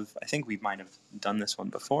might have done this one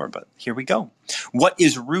before, but here we go. What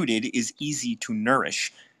is rooted is easy to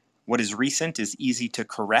nourish. What is recent is easy to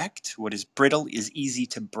correct. What is brittle is easy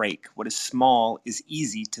to break. What is small is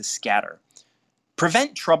easy to scatter.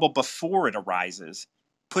 Prevent trouble before it arises.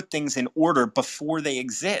 Put things in order before they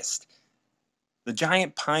exist. The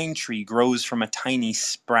giant pine tree grows from a tiny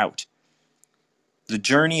sprout. The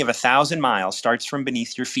journey of 1,000 miles starts from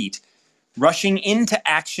beneath your feet. Rushing into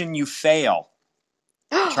action, you fail.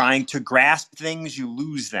 Trying to grasp things, you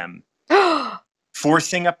lose them.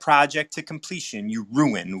 Forcing a project to completion, you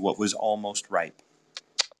ruin what was almost ripe.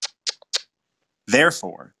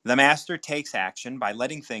 Therefore, the master takes action by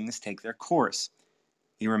letting things take their course.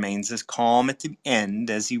 He remains as calm at the end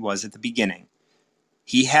as he was at the beginning.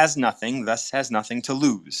 He has nothing, thus has nothing to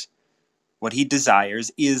lose. What he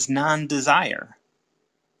desires is non-desire.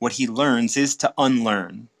 What he learns is to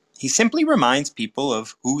unlearn. He simply reminds people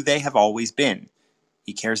of who they have always been.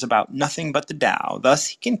 He cares about nothing but the Tao, thus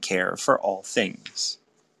he can care for all things.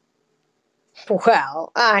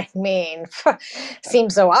 Well, I mean,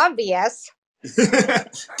 seems so obvious.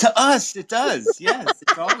 To us, it does. Yes,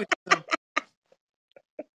 it's always so.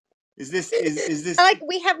 Is this Like,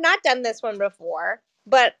 we have not done this one before,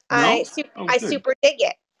 but no? I super dig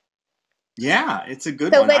it. Yeah, it's a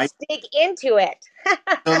good So one. let's dig into it.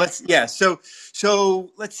 So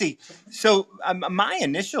let's see. So my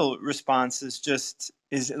initial response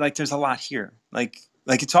is like there's a lot here. Like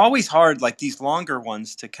it's always hard, like these longer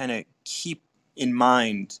ones, to kind of keep in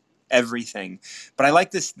mind everything. But I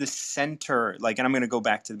like this center, like, and I'm going to go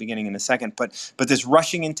back to the beginning in a second, but this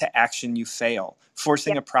rushing into action, you fail.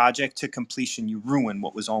 Forcing Yep. a project to completion, you ruin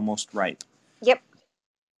what was almost right. Yep.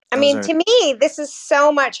 I Those mean, are to me, this is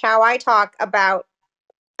so much how I talk about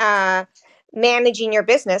managing your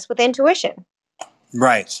business with intuition.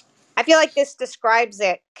 right. I feel like this describes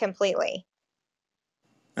it completely.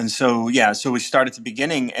 And so, yeah, so we start at the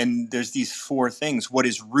beginning, and there's these 4 things. What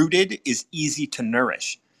is rooted is easy to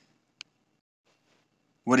nourish.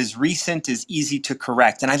 What is recent is easy to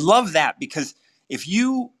correct. And I love that, because if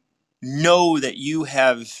you know that you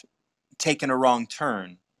have taken a wrong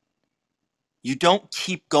turn, you don't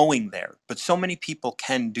keep going there. But so many people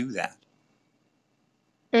can do that.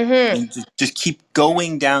 Mm-hmm. And just keep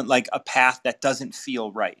going down like a path that doesn't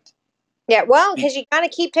feel right. Yeah, well, because you got to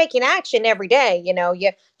keep taking action every day. You know,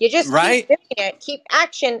 you just keep Right? doing it. Keep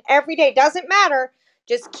action every day. Doesn't matter.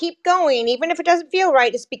 Just keep going, even if it doesn't feel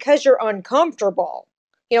right. It's because you're uncomfortable.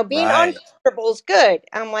 You know, being Right. uncomfortable is good.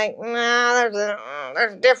 I'm like, nah,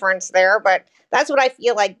 there's a difference there, but that's what I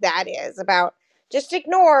feel like that is about. Just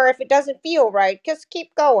ignore if it doesn't feel right. Just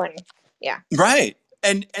keep going. Yeah. Right.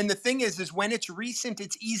 And the thing is when it's recent,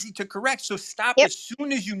 it's easy to correct. So stop Yep. as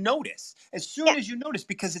soon as you notice. As soon Yeah. as you notice,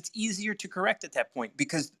 because it's easier to correct at that point.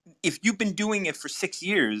 Because if you've been doing it for 6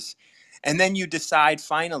 years and then you decide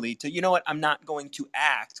finally to, you know what, I'm not going to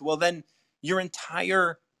act, well, then your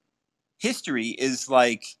entire history is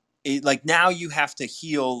like now you have to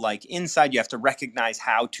heal, like inside. You have to recognize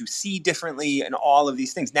how to see differently and all of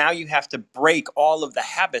these things. Now you have to break all of the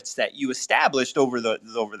habits that you established over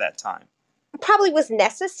that time. Probably was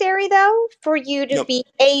necessary, though, for you to No, be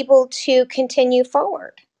able to continue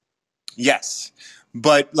forward. yes,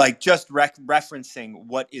 but like just referencing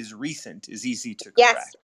what is recent is easy to Yes,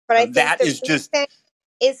 correct. but I think That the is just recent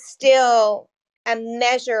is still a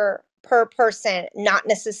measure per person, not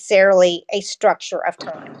necessarily a structure of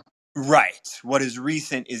time. right. What is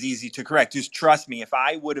recent is easy to correct. Just trust me, if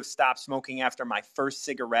I would have stopped smoking after my first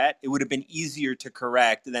cigarette, it would have been easier to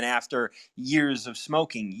correct than after years of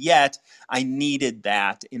smoking. Yet, I needed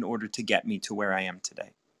that in order to get me to where I am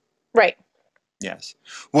today. Right. Yes.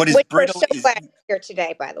 What is Which we're brittle so is glad you're here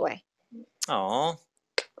today, by the way. oh,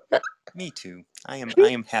 me too. I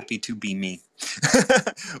am happy to be me.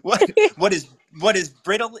 what what is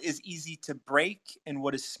brittle is easy to break, and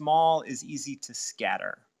what is small is easy to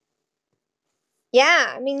scatter.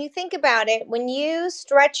 Yeah, I mean, you think about it, when you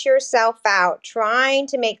stretch yourself out trying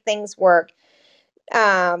to make things work,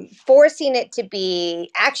 forcing it to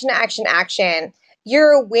be action, action, action,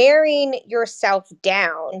 you're wearing yourself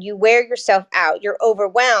down. You wear yourself out. You're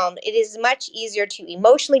overwhelmed. It is much easier to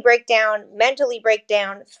emotionally break down, mentally break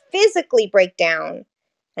down, physically break down.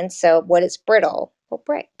 And so, what is brittle will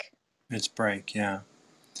break. It's break, yeah.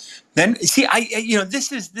 Then see,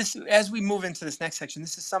 this as we move into this next section,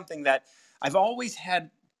 this is something that I've always had,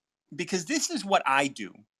 because this is what I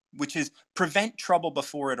do, which is prevent trouble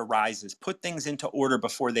before it arises, put things into order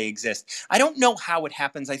before they exist. I don't know how it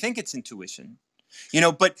happens. I think it's intuition,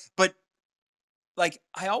 but like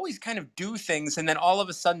I always kind of do things, and then all of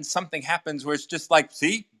a sudden something happens where it's just like,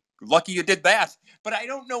 see, lucky you did that. But I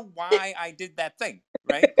don't know why I did that thing,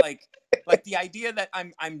 right? Like the idea that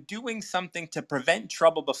I'm doing something to prevent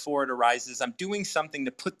trouble before it arises. I'm doing something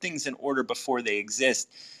to put things in order before they exist.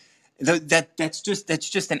 That's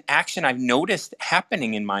just an action I've noticed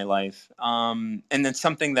happening in my life, and then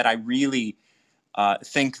something that I really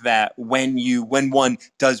think that when one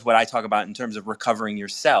does what I talk about in terms of recovering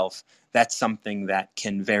yourself, that's something that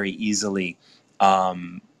can very easily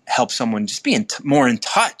help someone just be more in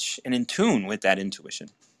touch and in tune with that intuition.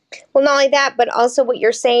 Well, not only that, but also what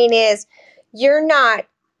you're saying is you're not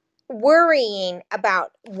worrying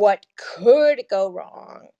about what could go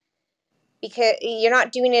wrong, because you're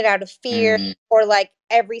not doing it out of fear Mm, or like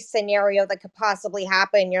every scenario that could possibly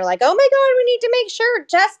happen. You're like, oh my God, we need to make sure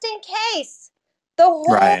just in case the whole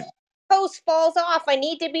right. post falls off. I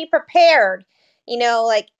need to be prepared. You know,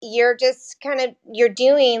 like you're just you're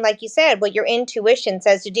doing, like you said, what your intuition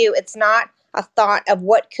says to do. It's not a thought of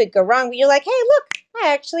what could go wrong, but you're like, hey, look,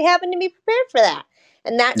 I actually happen to be prepared for that.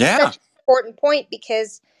 And that's Yeah. such an important point,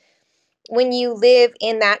 because when you live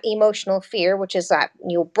in that emotional fear, which is that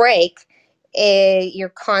you'll break, you're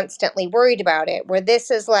constantly worried about it. Where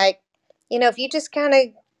this is like, if you just kind of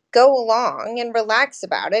go along and relax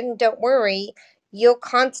about it and don't worry, you'll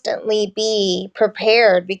constantly be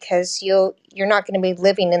prepared, because you're not going to be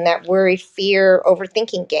living in that worry, fear,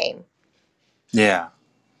 overthinking game. Yeah.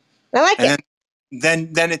 I like And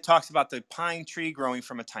it. then it talks about the pine tree growing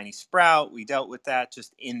from a tiny sprout. We dealt with that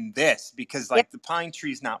just in this, because Yep. like the pine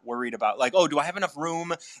tree's not worried about like, oh, do I have enough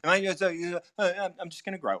room? Am I I'm just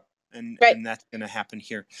going to grow. And Right. that's going to happen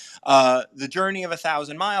here. The journey of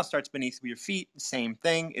 1,000 miles starts beneath your feet. Same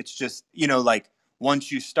thing. It's just, like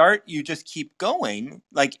once you start, you just keep going,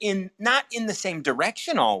 like not in the same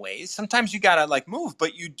direction always. Sometimes you gotta like move,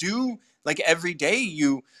 but you do, like every day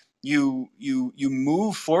you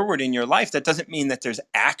move forward in your life. That doesn't mean that there's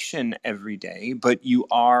action every day, but you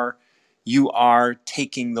are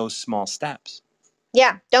taking those small steps.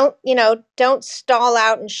 Yeah. Don't stall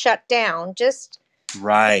out and shut down. Just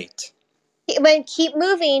Right. when keep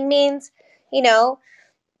moving means,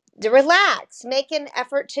 to relax, make an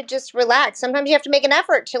effort to just relax. Sometimes you have to make an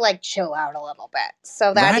effort to like chill out a little bit.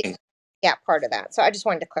 So that is, Right. yeah, part of that. So I just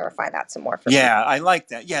wanted to clarify that some more for people. Yeah, I like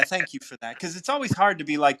that. Yeah, thank you for that. Because it's always hard to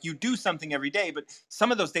be like, you do something every day, but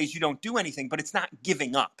some of those days you don't do anything, but it's not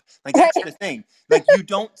giving up. Like Right. that's the thing. Like you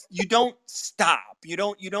don't stop. You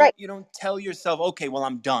Right. don't tell yourself, okay, well,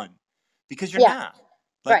 I'm done. Because you're Yeah. not.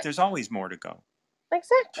 Like Right. there's always more to go.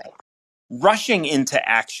 Exactly. Rushing into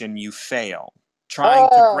action, you fail. Trying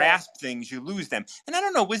to Oh. grasp things, you lose them. And I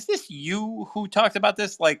don't know, was this you who talked about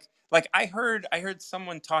this? Like I heard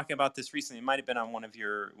someone talking about this recently. It might have been on one of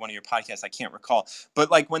your podcasts. I can't recall.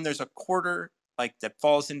 But like when there's a quarter like that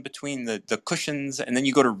falls in between the cushions, and then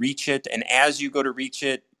you go to reach it, and as you go to reach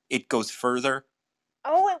it, it goes further.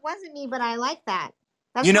 Oh, it wasn't me, but I like that.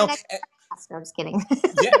 That's You my know, next task. I'm just kidding.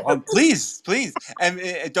 yeah, please,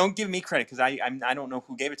 and don't give me credit because I don't know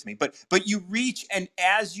who gave it to me, but you reach, and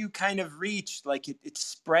as you kind of reach, like it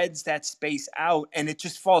spreads that space out, and it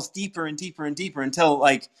just falls deeper and deeper and deeper until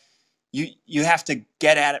like you have to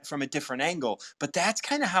get at it from a different angle. But that's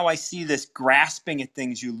kind of how I see this grasping at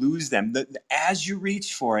things. You lose them. As you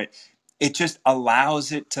reach for it, it just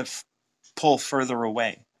allows it to pull further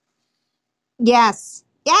away. Yes.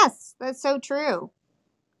 Yes. That's so true.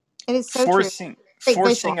 It is so true. Forcing Great visual.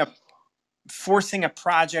 forcing a forcing a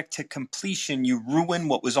project to completion, you ruin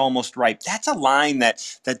what was almost ripe. That's a line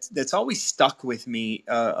that's always stuck with me.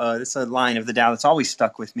 It's a line of the Tao that's always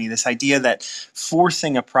stuck with me. This idea that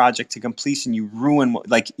forcing a project to completion, you ruin what,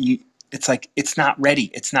 like you. It's like it's not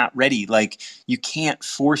ready. It's not ready. Like you can't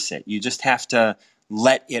force it. You just have to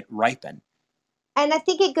let it ripen. And I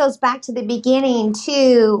think it goes back to the beginning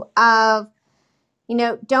too of,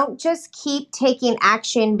 don't just keep taking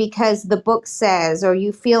action because the book says, or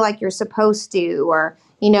you feel like you're supposed to, or,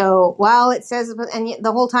 well, it says, and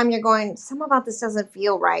the whole time you're going, some about this doesn't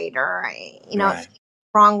feel right, or, Right.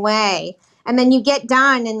 wrong way. And then you get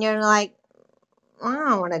done and you're like, I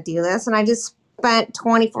don't want to do this. And I just spent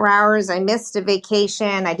 24 hours. I missed a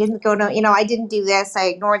vacation. I didn't go to, I didn't do this. I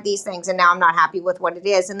ignored these things. And now I'm not happy with what it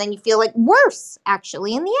is. And then you feel like worse,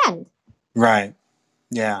 actually, in the end. Right.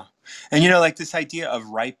 Yeah. And like this idea of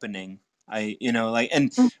ripening,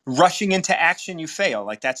 and rushing into action, you fail.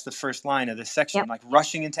 Like that's the first line of this section. Yep. Like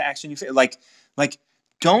rushing into action, you fail. Like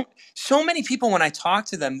don't, so many people, when I talk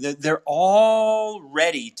to them, they're all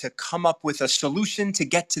ready to come up with a solution to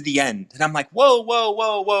get to the end. And I'm like, whoa, whoa,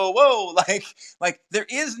 whoa, whoa, whoa. Like there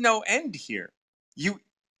is no end here. You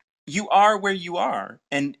are where you are,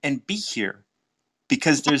 and be here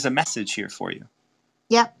because there's a message here for you.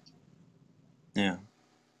 Yep. Yeah.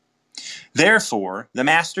 Therefore, the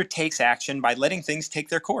master takes action by letting things take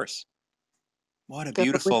their course. What a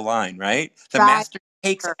beautiful line, right? The master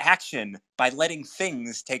takes action by letting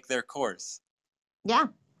things take their course. Yeah.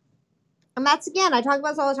 And that's, again, I talk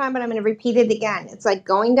about this all the time, but I'm going to repeat it again. It's like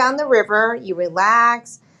going down the river, you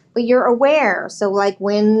relax, but you're aware. So like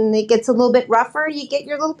when it gets a little bit rougher, you get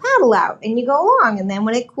your little paddle out and you go along. And then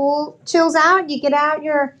when it chills out, you get out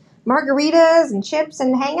your margaritas and chips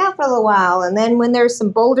and hang out for a little while. And then when there's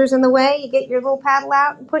some boulders in the way, you get your little paddle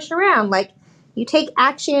out and push around. Like you take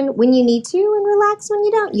action when you need to and relax when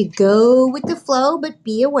you don't. You go with the flow, but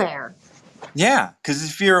be aware. Yeah, because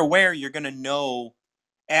if you're aware, you're going to know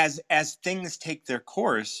as things take their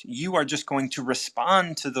course, you are just going to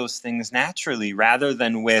respond to those things naturally rather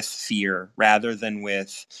than with fear, rather than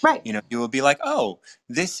with, right. You will be like, oh,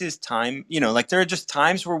 this is time. Like there are just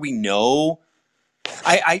times where we know.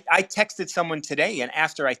 I texted someone today, and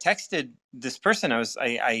after I texted this person,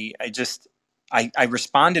 I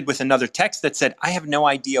responded with another text that said, I have no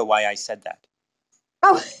idea why I said that.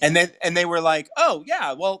 Oh. And they were like, oh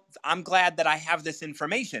yeah, well, I'm glad that I have this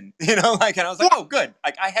information, and I was like, oh good.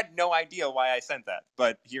 Like I had no idea why I sent that,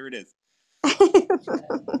 but here it is.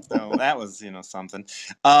 So that was, something.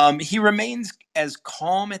 He remains as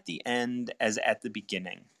calm at the end as at the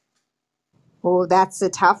beginning. Oh, that's the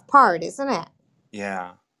tough part, isn't it?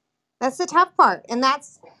 Yeah. That's the tough part. And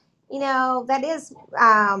that's, that is,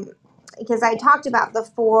 because I talked about the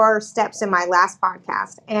 4 steps in my last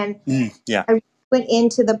podcast. And yeah, I went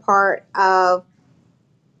into the part of,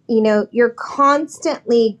 you're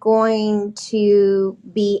constantly going to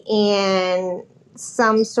be in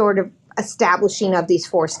some sort of establishing of these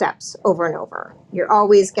 4 steps over and over. You're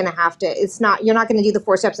always going to have to, you're not going to do the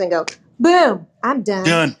 4 steps and go, boom, I'm done.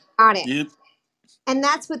 Done. Got it. Yep. And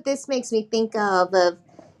that's what this makes me think of, the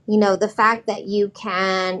fact that you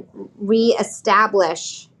can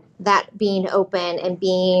reestablish that being open and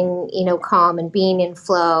being, calm and being in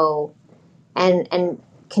flow and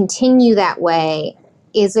continue that way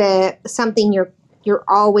is something you're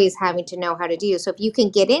always having to know how to do. So if you can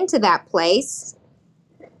get into that place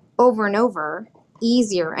over and over,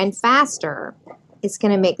 easier and faster, it's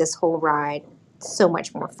going to make this whole ride so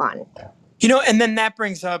much more fun. And then that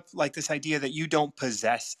brings up like this idea that you don't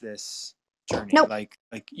possess this journey. Nope.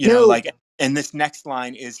 And this next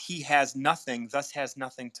line is, he has nothing, thus has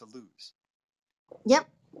nothing to lose. Yep.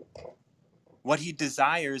 What he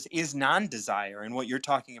desires is non-desire. And what you're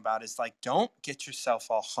talking about is like, don't get yourself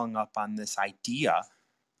all hung up on this idea.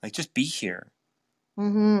 Like, just be here.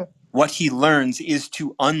 Mm-hmm. What he learns is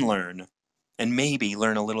to unlearn and maybe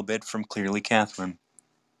learn a little bit from Clearly Catherine.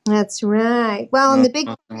 That's right. Well, and the big...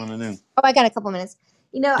 I got a couple minutes.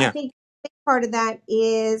 I think the big part of that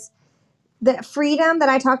is the freedom that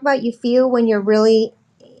I talk about you feel when you're really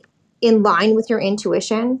in line with your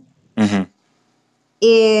intuition. Mm-hmm.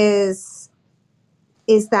 is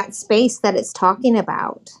that space that it's talking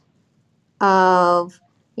about of,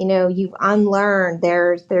 you've unlearned,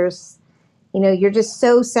 there's you're just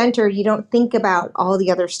so centered, you don't think about all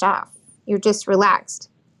the other stuff. You're just relaxed.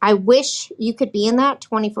 I wish you could be in that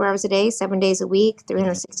 24 hours a day, 7 days a week,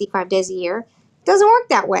 365 days a year. It doesn't work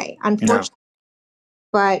that way, unfortunately. No.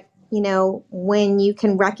 But, when you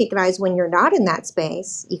can recognize when you're not in that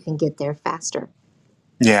space, you can get there faster.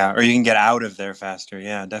 Yeah, or you can get out of there faster.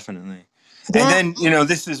 Yeah, definitely. Yeah. And then,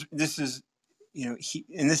 this is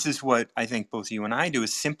and this is what I think both you and I do,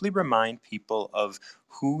 is simply remind people of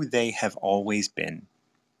who they have always been.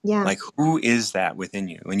 Yeah. Like, who is that within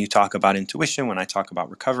you? When you talk about intuition, when I talk about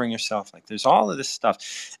recovering yourself, like there's all of this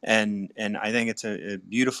stuff. And I think it's a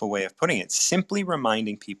beautiful way of putting it. Simply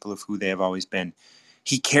reminding people of who they have always been.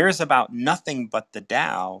 He cares about nothing but the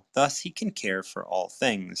Tao, thus he can care for all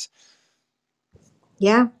things.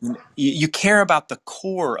 Yeah. You care about the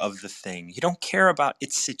core of the thing. You don't care about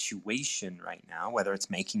its situation right now, whether it's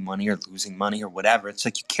making money or losing money or whatever. It's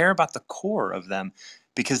like you care about the core of them,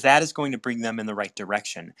 because that is going to bring them in the right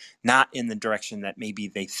direction, not in the direction that maybe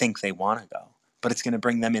they think they want to go, but it's going to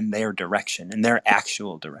bring them in their direction, in their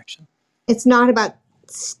actual direction. It's not about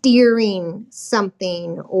steering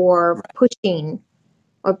something or pushing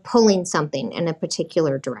or pulling something in a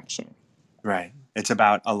particular direction. Right. It's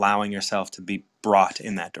about allowing yourself to be brought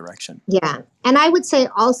in that direction. Yeah. And I would say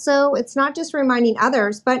also, it's not just reminding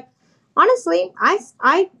others, but honestly,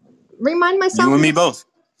 I remind myself. You and me both.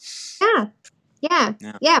 Yeah.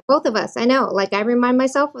 Both of us. I know. Like, I remind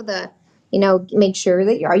myself of make sure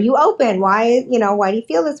that are you open? Why do you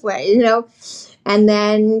feel this way? And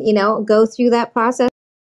then, go through that process.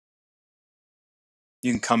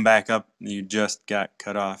 You can come back up. You just got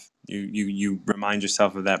cut off. You remind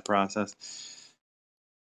yourself of that process.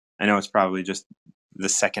 I know it's probably just the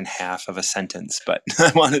second half of a sentence, but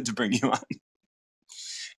I wanted to bring you on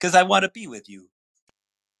because I want to be with you.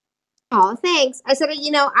 Oh, thanks. I said,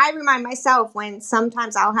 I remind myself when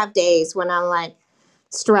sometimes I'll have days when I'm like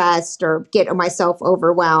stressed or get myself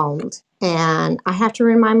overwhelmed, and I have to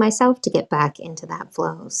remind myself to get back into that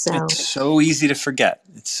flow. So it's so easy to forget.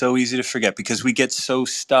 It's so easy to forget because we get so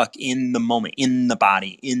stuck in the moment, in the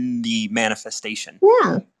body, in the manifestation.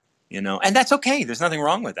 Yeah. And that's okay. There's nothing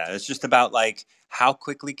wrong with that. It's just about like, how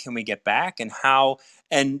quickly can we get back, and how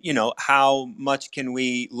much can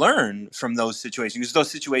we learn from those situations? Because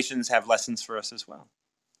those situations have lessons for us as well.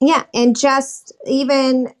 Yeah. And just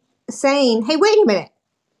even saying, hey, wait a minute,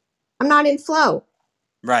 I'm not in flow.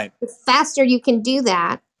 Right. The faster you can do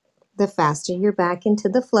that, the faster you're back into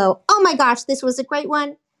the flow. Oh my gosh, this was a great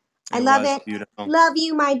one. I love it. Beautiful. Love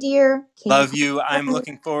you, my dear. Love you. I'm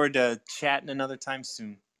looking forward to chatting another time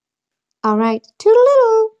soon. All right.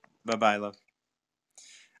 Toodaloo. Bye-bye, love.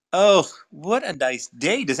 Oh, what a nice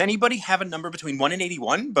day. Does anybody have a number between 1 and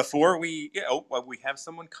 81 before we... we have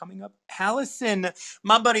someone coming up. Allison.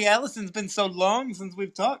 My buddy Allison's been so long since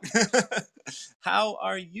we've talked. How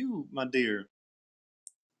are you, my dear?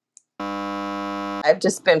 I've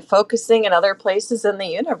just been focusing in other places in the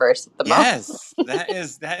universe at the moment. Yes,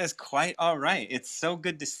 that is quite all right. It's so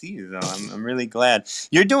good to see you, though. I'm really glad.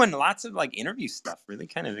 You're doing lots of like interview stuff. Really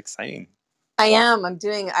kind of exciting. I am.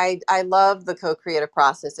 I love the co-creative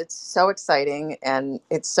process. It's so exciting and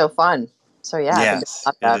it's so fun. So yeah, I've been doing Yes, a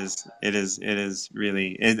lot it of is. It is. It is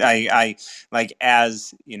really. I like,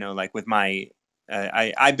 as you know, like with my.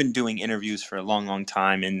 I've been doing interviews for a long, long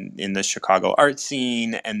time in the Chicago art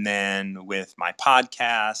scene, and then with my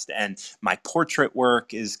podcast, and my portrait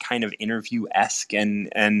work is kind of interview-esque,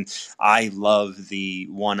 and I love the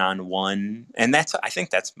one-on-one, and that's, I think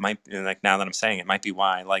that's my, like, now that I'm saying it, might be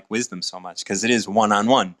why I like Wisdom so much, because it is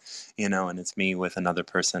one-on-one, and it's me with another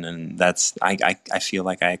person, and that's, I feel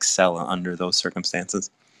like I excel under those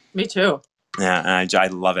circumstances. Me too. Yeah, and I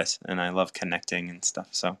love it, and I love connecting and stuff.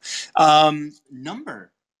 So,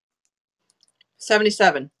 number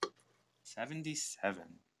 77. 77.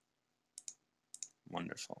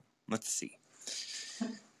 Wonderful. Let's see.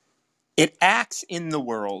 It acts in the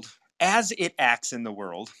world. As it acts in the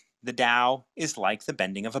world, the Tao is like the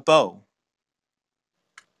bending of a bow.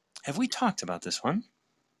 Have we talked about this one?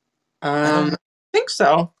 I think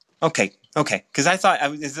so. Okay. Because I thought,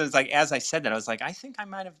 it was like, as I said that, I was like, I think I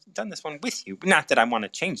might have done this one with you. Not that I want to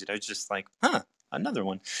change it. I was just like, another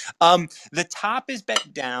one. The top is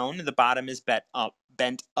bent down. The bottom is bent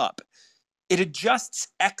up. It adjusts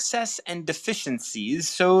excess and deficiencies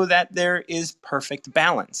so that there is perfect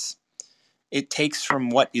balance. It takes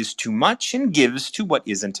from what is too much and gives to what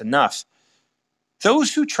isn't enough.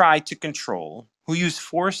 Those who try to control, who use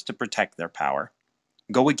force to protect their power,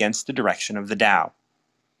 go against the direction of the Tao.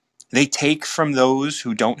 They take from those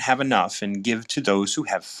who don't have enough and give to those who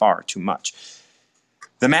have far too much.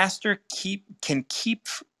 The master can keep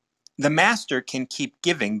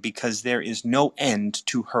giving because there is no end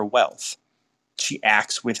to her wealth. She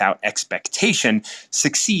acts without expectation,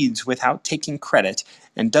 succeeds without taking credit,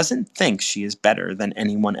 and doesn't think she is better than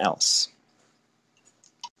anyone else.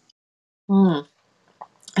 I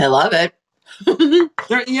love it.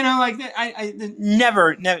 Like I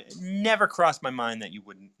never crossed my mind that you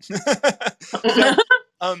wouldn't. So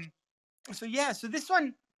this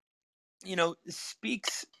one,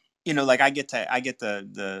 speaks. Like I get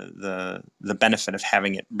the benefit of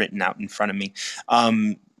having it written out in front of me.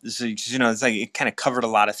 So it's like it kind of covered a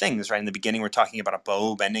lot of things, right? In the beginning, we're talking about a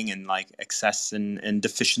bow bending and like excess and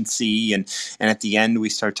deficiency, and at the end, we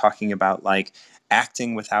start talking about like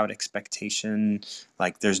acting without expectation,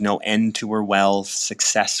 like there's no end to her wealth,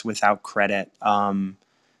 success without credit.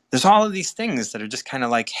 There's all of these things that are just kind of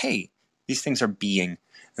like, hey, these things are being,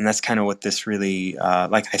 and that's kind of what this really,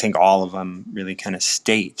 like I think all of them really kind of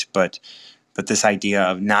state, but this idea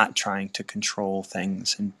of not trying to control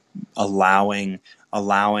things and allowing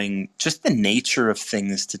just the nature of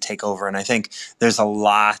things to take over. And I think there's a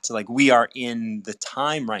lot, like we are in the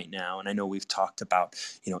time right now, and I know we've talked about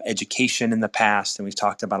education in the past, and we've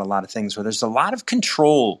talked about a lot of things where there's a lot of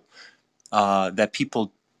control that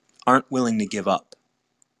people aren't willing to give up.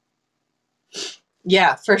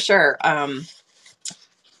 Yeah, for sure.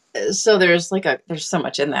 So there's so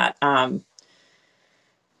much in that.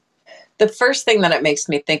 The first thing that it makes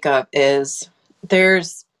me think of is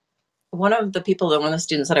there's one of the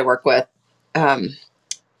students that I work with.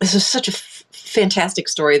 This is such a fantastic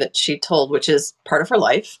story that she told, which is part of her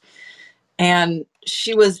life. And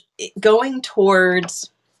she was going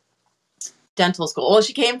towards dental school. Well,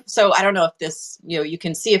 so I don't know if this, you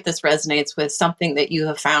can see if this resonates with something that you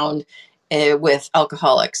have found with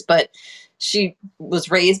alcoholics, but she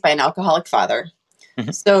was raised by an alcoholic father.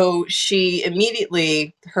 Mm-hmm. So she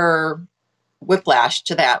immediately, her whiplash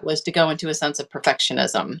to that was to go into a sense of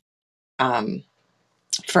perfectionism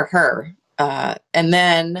for her. And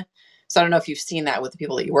then, so I don't know if you've seen that with the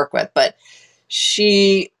people that you work with, but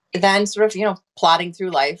she then sort of, plodding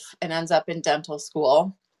through life and ends up in dental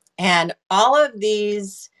school. And all of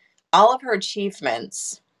her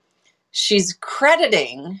achievements, she's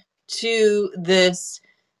crediting to this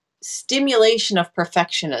stimulation of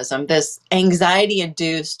perfectionism, this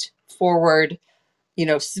anxiety-induced forward,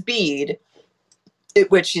 speed,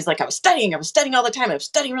 which she's like, I was studying all the time. I was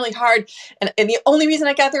studying really hard. And the only reason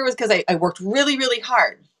I got there was because I worked really, really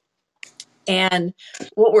hard. And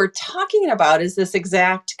what we're talking about is this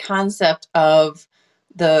exact concept of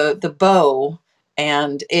the bow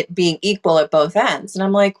and it being equal at both ends. And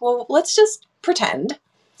I'm like, well, let's just pretend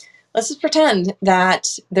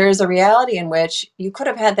that there's a reality in which you could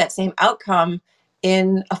have had that same outcome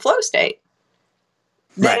in a flow state.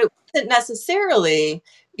 That right. It wasn't necessarily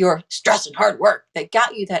your stress and hard work that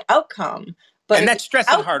got you that outcome. And that stress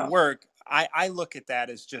and hard work, I look at that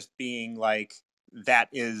as just being like, that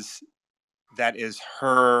is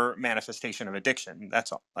her manifestation of addiction.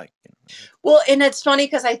 That's all. Like, Well, and it's funny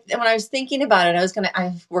because when I was thinking about it,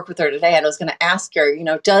 I worked with her today and I was going to ask her,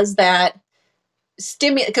 does that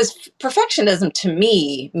stimulate? Because perfectionism to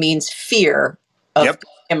me means fear of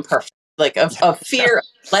imperfect. like of fear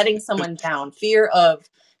of letting someone down, fear of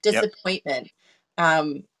disappointment,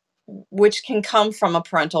 which can come from a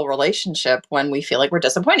parental relationship when we feel like we're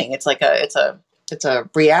disappointing. It's like it's a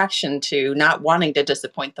reaction to not wanting to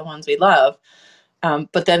disappoint the ones we love.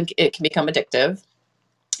 But then it can become addictive.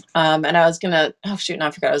 And I was gonna, oh shoot, no,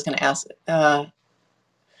 I forgot I was gonna ask.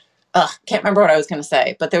 Can't remember what I was gonna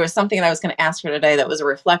say, but there was something that I was gonna ask her today that was a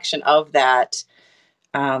reflection of that.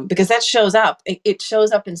 Because that shows up. It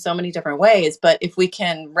shows up in so many different ways. But if we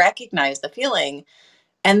can recognize the feeling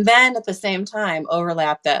and then at the same time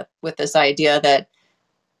overlap that with this idea that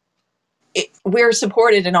we're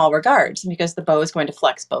supported in all regards, because the bow is going to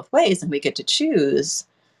flex both ways and we get to choose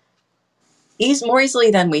more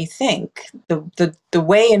easily than we think the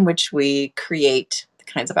way in which we create the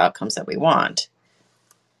kinds of outcomes that we want.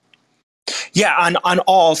 Yeah, on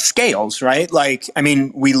all scales, right? Like, I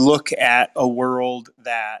mean, we look at a world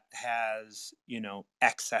that has,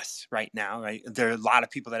 excess right now, right? There are a lot of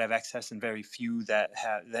people that have excess and very few that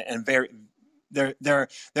have, and there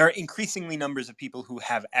are increasingly numbers of people who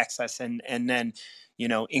have excess, and then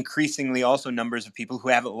increasingly also numbers of people who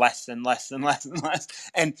have less and less and less and less,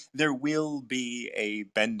 and there will be a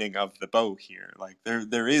bending of the bow here. Like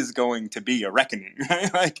there is going to be a reckoning,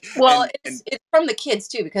 right? Like, well, it's from the kids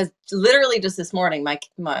too, because literally just this morning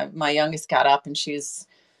my youngest got up and she's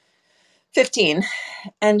 15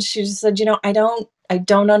 and she just said, I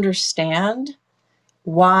don't understand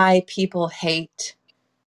why people hate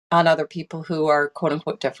on other people who are quote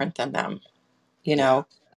unquote different than them.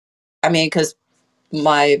 I mean, because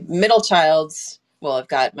my middle child's, well, I've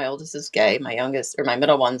got my oldest is gay, my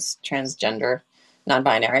middle one's transgender,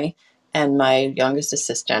 non-binary, and my youngest is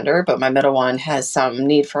cisgender, but my middle one has some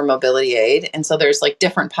need for mobility aid. And so there's like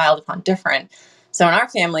different piled upon different. So in our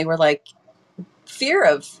family, we're like, fear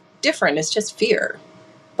of different is just fear.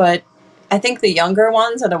 But I think the younger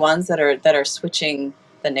ones are the ones that are switching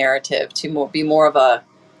the narrative to be more of a,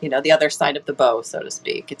 the other side of the bow, so to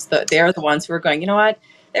speak. They're the ones who are going, you know what?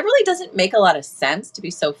 It really doesn't make a lot of sense to be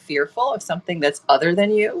so fearful of something that's other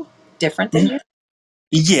than you, different than you.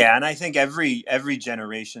 Yeah, and I think every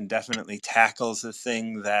generation definitely tackles the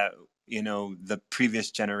thing that the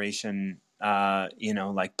previous generation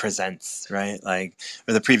like presents, right? Like,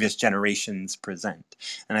 or the previous generations present.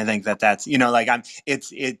 And I think that's like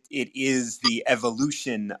it is the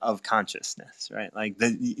evolution of consciousness, right? Like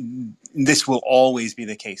this will always be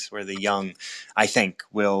the case where the young, I think,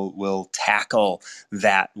 will tackle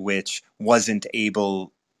that which wasn't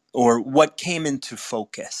able, or what came into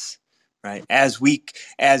focus, right? As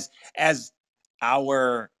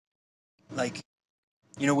our, like,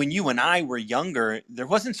 when you and I were younger, there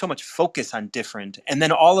wasn't so much focus on different, and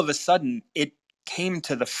then all of a sudden it came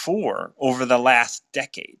to the fore over the last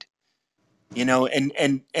decade, and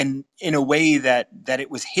in a way that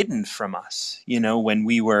it was hidden from us,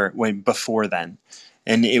 when before then,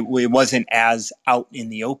 and it wasn't as out in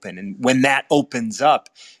the open. And when that opens up,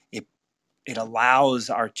 it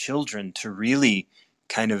allows our children to really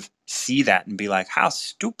kind of see that and be like, how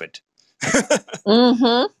stupid.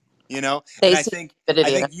 Mm-hmm. And I think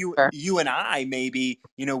you and I, maybe,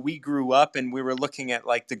 we grew up and we were looking at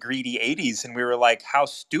like the greedy 80s and we were like, how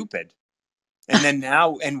stupid. And then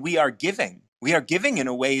now, and we are giving in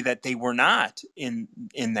a way that they were not in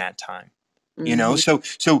that time,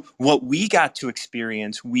 so what we got to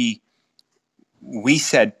experience, we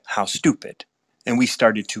said, how stupid. And we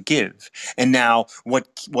started to give. And now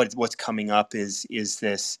what's coming up is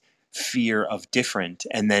this fear of different,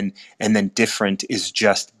 and then different is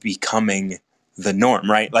just becoming the norm,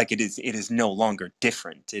 right? Like it is no longer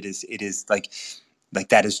different. It is like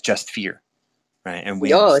that is just fear, right? And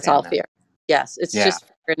it's all fear. Yes, it's just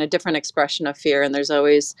fear and a different expression of fear. And there's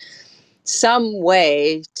always some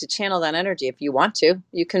way to channel that energy. If you want to,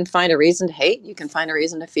 you can find a reason to hate. You can find a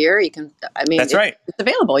reason to fear. That's right. It's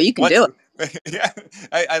available. You can do it. Yeah,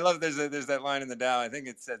 I love. There's that line in the Tao. I think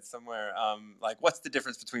it said somewhere, like, what's the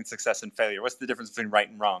difference between success and failure? What's the difference between right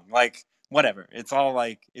and wrong? Like, whatever. It's all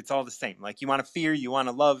the same. Like, you want to fear, you want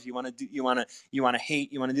to love, you want to do, you want to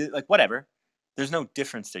hate, you want to do, like, whatever. There's no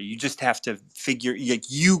difference there. You just have to figure.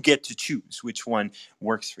 You get to choose which one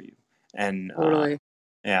works for you. And totally.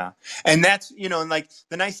 Yeah, and that's and like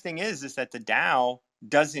the nice thing is that the Tao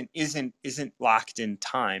isn't locked in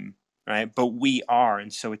time. Right, but we are,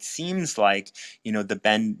 and so it seems like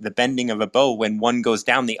the bending of a bow, when one goes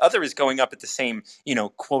down, the other is going up at the same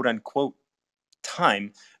quote unquote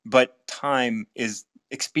time, but time is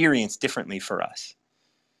experienced differently for us.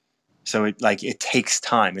 So it takes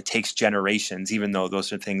time, it takes generations, even though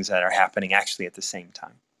those are things that are happening actually at the same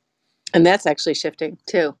time. And that's actually shifting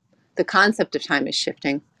too. The concept of time is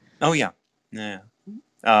shifting. Oh yeah, yeah.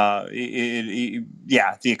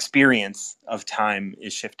 Yeah, the experience of time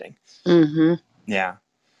is shifting. Mm-hmm. Yeah.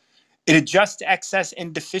 It adjusts to excess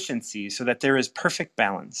and deficiency so that there is perfect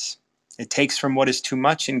balance. It takes from what is too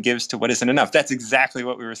much and gives to what isn't enough. That's exactly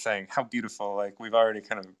what we were saying. How beautiful. Like, we've already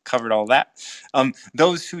kind of covered all that.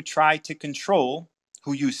 Those who try to control,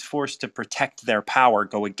 who use force to protect their power,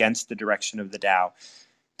 go against the direction of the Tao.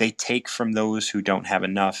 They take from those who don't have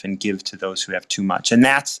enough and give to those who have too much. And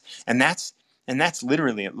that's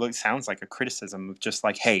literally, it sounds like a criticism of just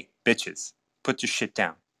like, hey, bitches, put your shit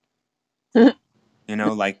down. You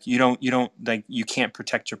know, like you don't like, you can't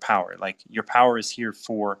protect your power. Like, your power is here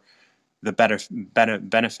for the better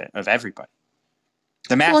benefit of everybody.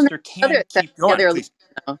 The master can keep going. Please.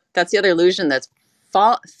 That's the other illusion that's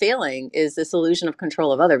failing, is this illusion of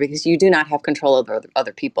control of other, because you do not have control over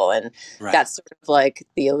other people, and that's sort of like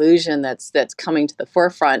the illusion that's coming to the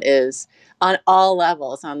forefront, is on all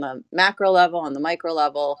levels, on the macro level, on the micro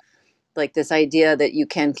level, like this idea that you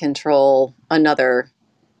can control another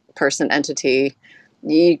person, entity.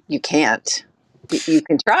 You can't. You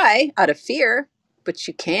can try out of fear, but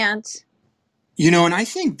you can't. You know, and I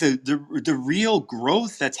think the real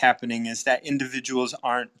growth that's happening is that individuals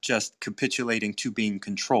aren't just capitulating to being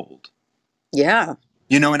controlled. Yeah.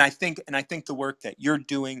 You know, and I think the work that you're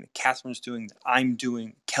doing, that Catherine's doing, that I'm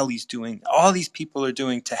doing, Kelly's doing, all these people are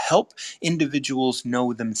doing to help individuals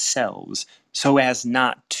know themselves so as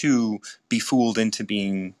not to be fooled into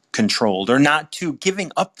being controlled, or not to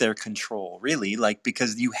giving up their control, really, like,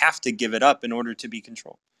 because you have to give it up in order to be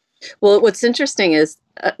controlled. Well, what's interesting is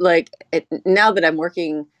now that I'm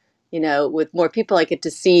working, with more people, I get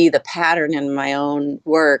to see the pattern in my own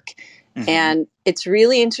work. Mm-hmm. And it's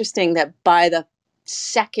really interesting that by the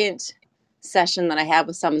second session that I have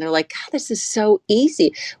with someone, they're like, God, this is so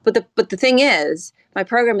easy. But the thing is, my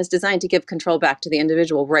program is designed to give control back to the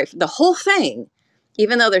individual, right? The whole thing,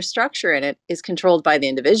 even though there's structure in it, is controlled by the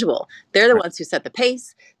individual. They're the ones who set the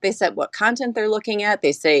pace. They set what content they're looking at.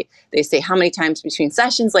 They say how many times between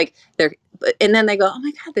sessions, and then they go, oh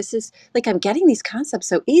my God, this is like, I'm getting these concepts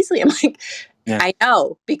so easily. I'm like, yeah. I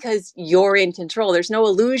know, because you're in control. There's no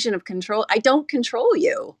illusion of control. I don't control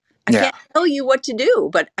you. I can't tell you what to do,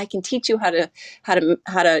 but I can teach you how to,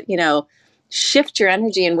 shift your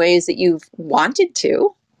energy in ways that you've wanted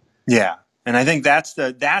to. Yeah. And I think that's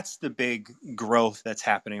the big growth that's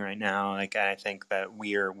happening right now. Like, I think that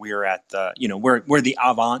we're at the, we're the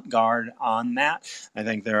avant-garde on that. I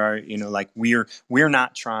think there are, like, we're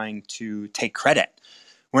not trying to take credit.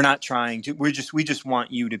 We're not trying to, we just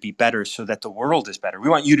want you to be better so that the world is better. We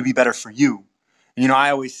want you to be better for you. I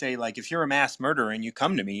always say, like, if you're a mass murderer and you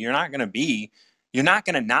come to me, you're not going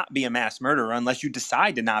to not be a mass murderer unless you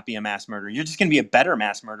decide to not be a mass murderer. You're just going to be a better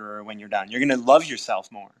mass murderer when you're done. You're going to love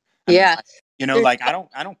yourself more. I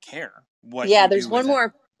don't care what. Yeah, there's one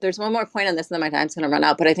more point on this, and then my time's going to run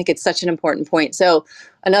out, but I think it's such an important point. So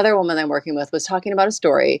another woman I'm working with was talking about a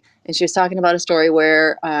story, and she was talking about a story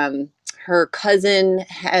where her cousin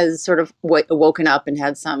has sort of woken up and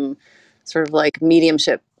had some sort of like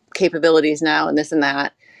mediumship capabilities now, and this and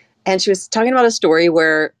that. And she was talking about a story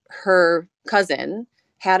where her cousin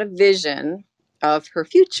had a vision of her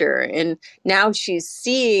future, and now she's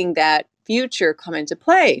seeing that future come into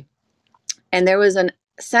play. And there was a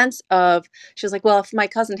sense of, she was like, well, if my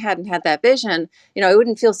cousin hadn't had that vision, I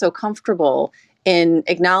wouldn't feel so comfortable in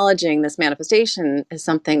acknowledging this manifestation as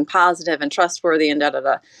something positive and trustworthy and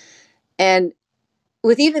da-da-da. And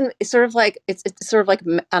with even sort of like, it's sort of like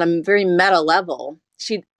on a very meta level,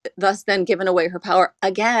 she thus then given away her power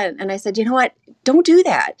again. And I said, you know what? Don't do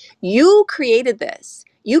that. You created this.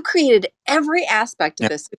 You created every aspect of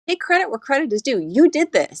this. So take credit where credit is due. You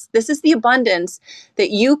did this. This is the abundance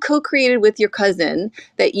that you co-created with your cousin,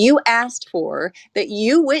 that you asked for, that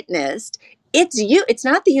you witnessed. It's you. It's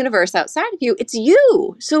not the universe outside of you. It's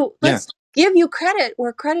you. So let's give you credit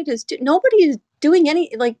where credit is due. Nobody is doing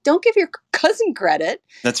don't give your cousin credit.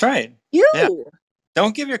 That's right. You. Yeah.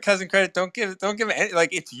 Don't give your cousin credit. Don't give it,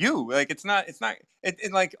 like, it's you. Like, it's not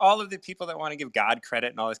like all of the people that want to give God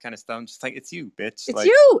credit and all this kind of stuff. I'm just like, it's you, bitch. It's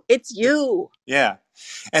you. It's you. Yeah.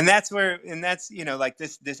 And that's like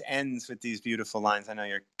this ends with these beautiful lines. I know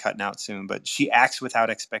you're cutting out soon, but she acts without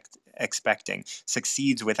expecting,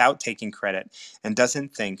 succeeds without taking credit, and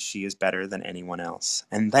doesn't think she is better than anyone else.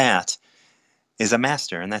 And that is a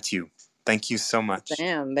master, and that's you. Thank you so much.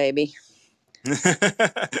 Damn, baby.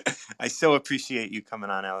 I so appreciate you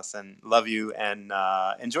coming on, Allison. Love you, and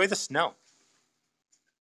enjoy the snow.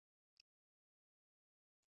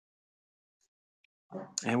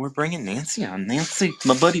 And we're bringing Nancy on. Nancy,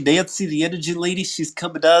 my buddy Nancy, the energy lady, she's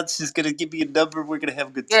coming on. She's going to give me a number. We're going to have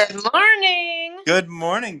a good time. Good morning. Good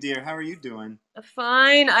morning, dear. How are you doing?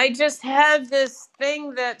 Fine. I just had this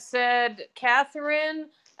thing that said Catherine,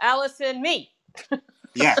 Allison, me.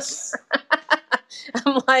 Yes.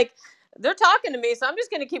 I'm like, they're talking to me, so I'm just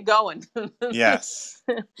going to keep going. Yes.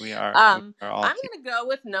 We are. I'm We are all here. going to go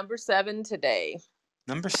with number 7 today.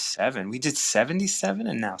 Number 7. We did 77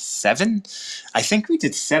 and now 7. I think we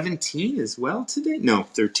did 17 as well today. No,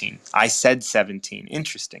 13. I said 17.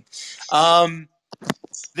 Interesting.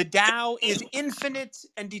 The Tao is infinite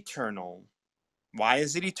and eternal. Why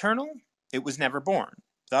is it eternal? It was never born.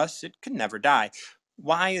 Thus, it could never die.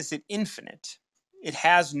 Why is it infinite? It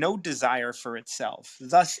has no desire for itself.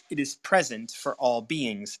 Thus, it is present for all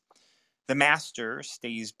beings. The master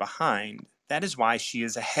stays behind. That is why she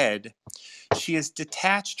is ahead. She is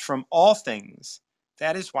detached from all things.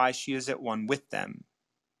 That is why she is at one with them.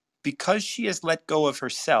 Because she has let go of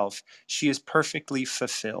herself, she is perfectly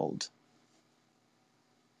fulfilled.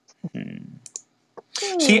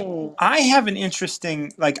 See, I have an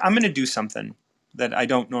interesting, I'm going to do something that I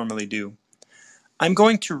don't normally do. I'm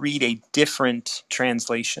going to read a different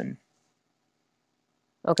translation.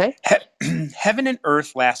 Okay. Heaven and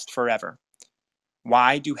earth last forever.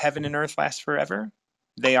 Why do heaven and earth last forever?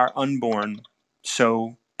 They are unborn,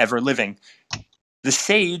 so ever living. The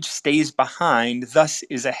sage stays behind, thus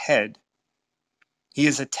is ahead. He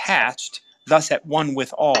is attached, thus at one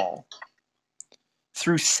with all.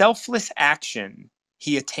 Through selfless action,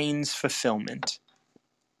 he attains fulfillment.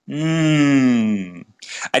 I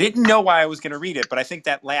didn't know why I was going to read it, but I think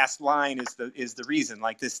that last line is the reason.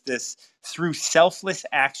 Like this through selfless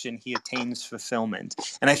action he attains fulfillment.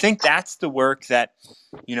 And I think that's the work that,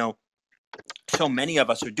 so many of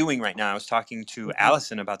us are doing right now. I was talking to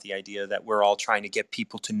Allison about the idea that we're all trying to get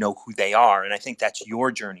people to know who they are, and I think that's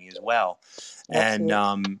your journey as well.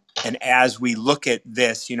 Absolutely. And as we look at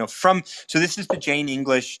this, so this is the Jane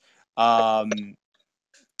English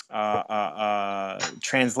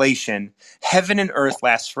translation. Heaven and earth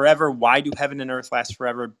last forever. Why do heaven and earth last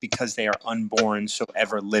forever? Because they are unborn, so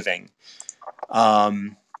ever living.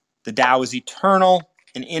 The Tao is eternal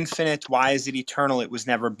and infinite. Why is it eternal? It was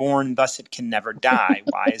never born, thus it can never die.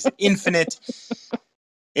 Why is it infinite?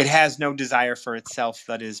 It has no desire for itself,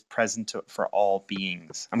 that is present for all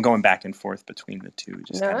beings. I'm going back and forth between the two.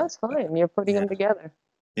 That's fine. You're putting them together.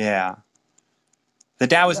 Yeah. The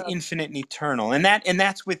Tao is infinite and eternal, and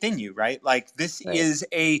that's within you, right? Like this is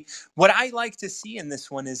what I like to see in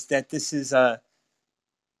this one is that this is a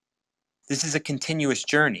continuous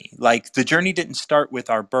journey. Like the journey didn't start with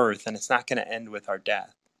our birth, and it's not going to end with our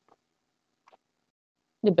death.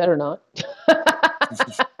 You better not.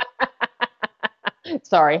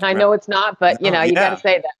 Sorry, I know it's not, but you got to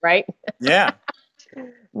say that, right? Yeah.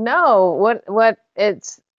 No, what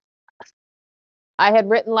it's. I had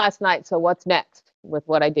written last night. So what's next? With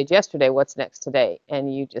what I did yesterday, what's next today?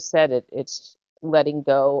 And you just said it. It's letting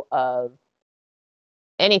go of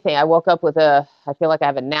anything. I woke up with I feel like I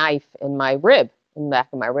have a knife in my rib, in the back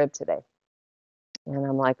of my rib today. And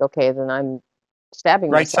I'm like, okay, then I'm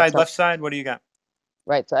stabbing right myself. Right side, left side? What do you got?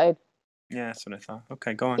 Right side. Yeah, that's what I thought.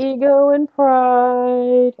 Okay, go on. Ego and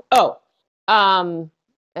pride. Oh, and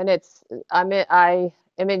I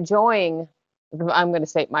am enjoying, I'm going to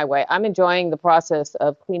say it my way. I'm enjoying the process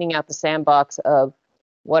of cleaning out the sandbox of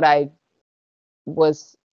what I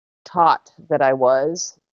was taught that I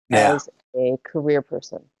was as a career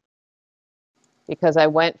person. Because I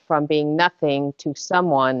went from being nothing to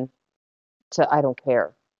someone to I don't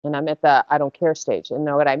care. And I'm at the I don't care stage. And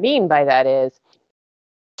what I mean by that is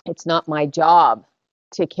it's not my job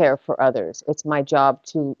to care for others. It's my job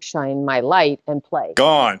to shine my light and play. Go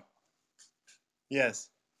on. Yes.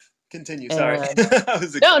 Continue. Sorry. No,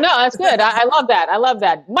 that's good. I love that. I love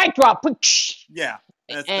that. Mic drop. Yeah.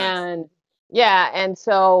 That's nice. And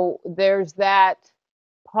so there's that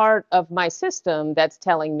part of my system that's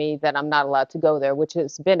telling me that I'm not allowed to go there, which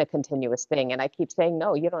has been a continuous thing. And I keep saying,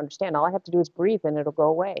 no, you don't understand. All I have to do is breathe and it'll go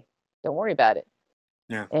away. Don't worry about it.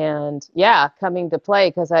 Yeah. And coming to play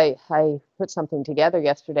because I put something together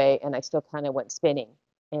yesterday and I still kind of went spinning.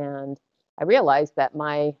 And I realized that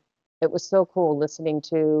it was so cool listening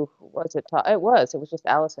to, it was just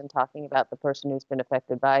Allison talking about the person who's been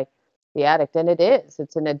affected by the addict. And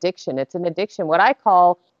it's an addiction. It's an addiction. What I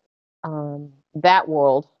call that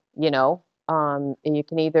world, you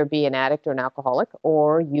can either be an addict or an alcoholic,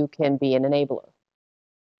 or you can be an enabler.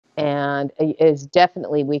 And is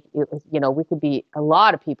definitely we could be. A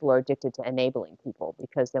lot of people are addicted to enabling people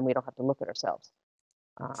because then we don't have to look at ourselves.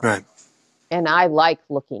 Right. And I like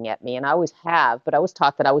looking at me, and I always have, but I was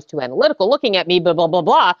taught that I was too analytical, looking at me, blah blah blah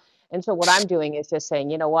blah. And so what I'm doing is just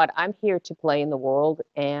saying, you know what, I'm here to play in the world,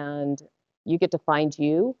 and you get to find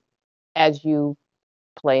you. as you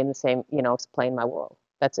play in the same, play in my world.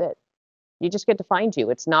 That's it. You just get to find you.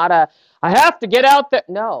 It's not I have to get out there.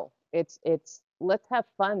 No, it's let's have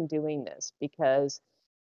fun doing this, because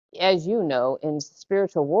as you know, in the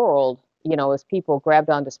spiritual world, as people grabbed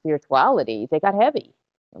onto spirituality, they got heavy.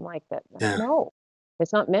 I'm like that. Yeah. No,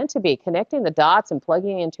 it's not meant to be. Connecting the dots and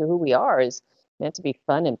plugging into who we are is meant to be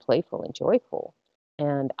fun and playful and joyful.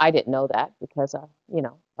 And I didn't know that because of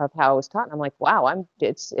how I was taught. And I'm like, wow,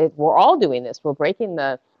 we're all doing this. We're breaking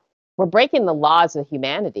the laws of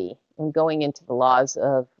humanity and going into the laws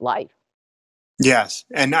of life. Yes,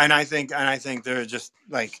 and I think they're just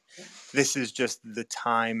like, this is just the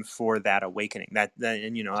time for that awakening. That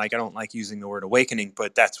and like, I don't like using the word awakening,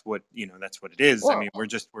 but that's what that's what it is. I Well, mean, we're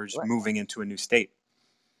just right. moving into a new state.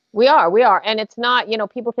 We are, and it's not.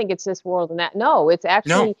 People think it's this world and that. No, it's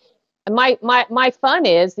actually. No. My fun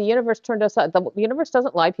is the universe turned us up. The universe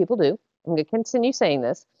doesn't lie. People do. I'm going to continue saying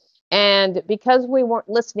this. And because we weren't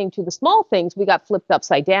listening to the small things, we got flipped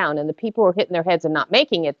upside down. And the people who are hitting their heads and not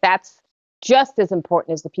making it, that's just as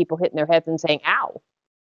important as the people hitting their heads and saying, ow.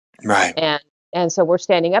 Right. And so we're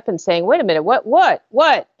standing up and saying, wait a minute, what?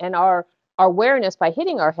 And our awareness, by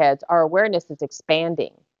hitting our heads, our awareness is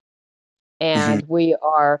expanding. And we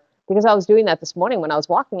are, because I was doing that this morning when I was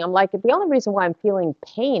walking, I'm like, the only reason why I'm feeling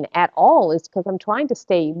pain at all is because I'm trying to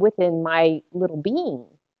stay within my little being.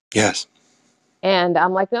 Yes. And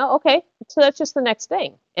I'm like, no, okay, so that's just the next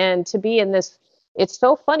thing. And to be in this, it's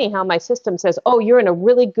so funny how my system says, oh, you're in a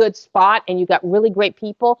really good spot and you got really great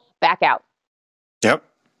people, back out. Yep.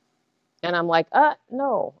 And I'm like,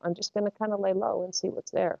 no, I'm just going to kind of lay low and see what's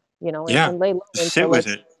there, Yeah. and lay low. Just sit with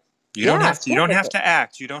it. You don't have to. You sit don't with have it. to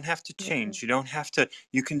act. You don't have to change. You don't have to.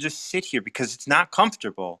 You can just sit here because it's not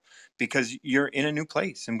comfortable, because you're in a new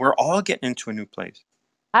place, and we're all getting into a new place.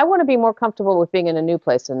 I want to be more comfortable with being in a new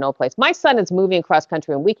place than no place. My son is moving across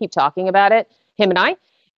country, and we keep talking about it, him and I,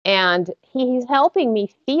 and he's helping me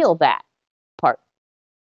feel that part.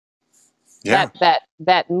 Yeah.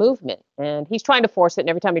 That movement, and he's trying to force it, and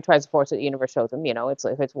every time he tries to force it, the universe shows him, it's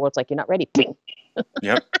like you're not ready.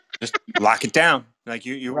 Yep. Just lock it down. Like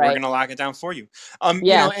we're Right. gonna lock it down for you.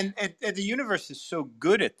 Yeah. And the universe is so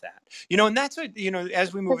good at that. And that's what,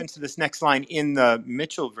 as we move into this next line in the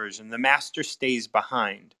Mitchell version, the master stays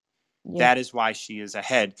behind. Yeah. That is why she is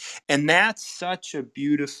ahead. And that's such a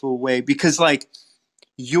beautiful way, because like,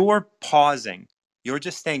 you're pausing. You're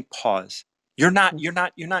just saying pause. You're not,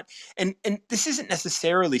 and this isn't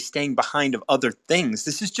necessarily staying behind of other things.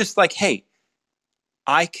 This is just like, hey,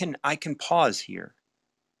 I can pause here.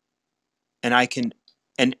 And I can,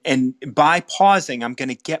 and by pausing, I'm going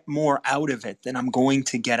to get more out of it than I'm going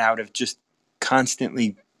to get out of just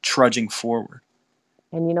constantly trudging forward.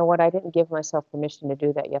 And you know what? I didn't give myself permission to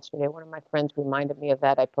do that yesterday. One of my friends reminded me of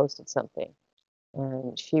that. I posted something,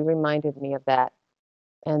 and she reminded me of that.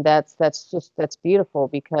 And that's beautiful,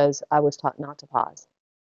 because I was taught not to pause.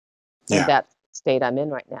 Yeah. And that state I'm in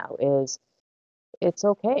right now is, it's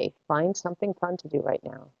okay. Find something fun to do right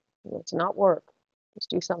now. It's not work. Just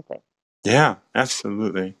do something. Yeah,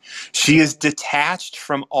 absolutely. She is detached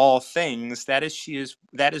from all things. That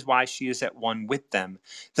is why she is at one with them.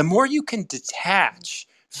 The more you can detach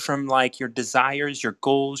from like your desires, your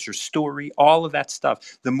goals, your story, all of that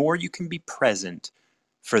stuff, the more you can be present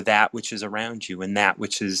for that which is around you, and that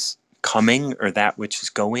which is coming, or that which is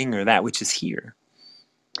going, or that which is here.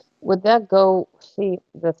 Would that go, see,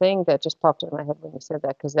 the thing that just popped in my head when you said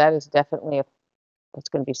that, because that is definitely it's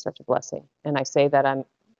going to be such a blessing. And I say that I'm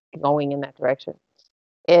going in that direction,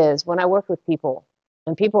 is when I work with people,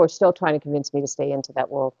 and people are still trying to convince me to stay into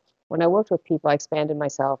that world. When I worked with people, I expanded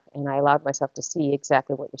myself, and I allowed myself to see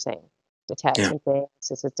exactly what you're saying, detaching things,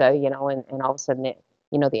 and all of a sudden,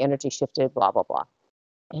 the energy shifted, blah, blah, blah.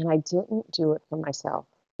 And I didn't do it for myself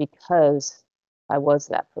because I was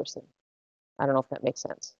that person. I don't know if that makes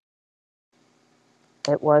sense.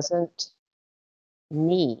 It wasn't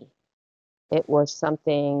me. It was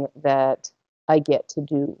something that I get to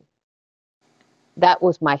do. That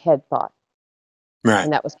was my head thought. Right.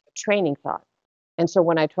 And that was my training thought. And so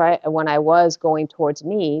when I was going towards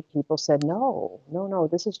me, people said, no,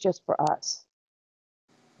 this is just for us.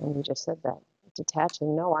 And you just said that.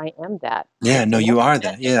 Detaching, no, I am that. Yeah, no, you are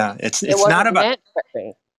that. Yeah. It's not about meant for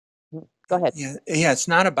me. Go ahead. Yeah, it's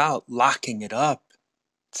not about locking it up.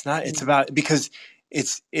 It's not, it's about, because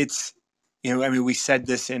it's I mean, we said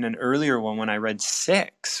this in an earlier one when I read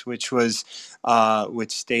 6, which was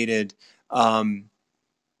which stated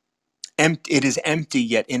it is empty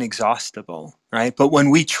yet inexhaustible, right? But when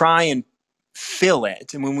we try and fill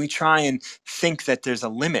it, and when we try and think that there's a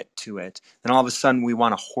limit to it, then all of a sudden we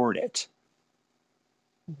want to hoard it.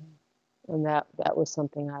 And that was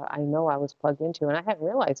something I know I was plugged into, and I hadn't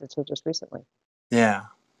realized it until just recently. Yeah.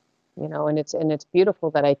 You know, and it's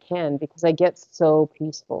beautiful that I can, because I get so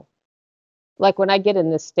peaceful. Like when I get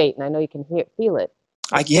in this state, and I know you can feel it.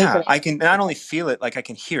 The state that I can not only feel it, like I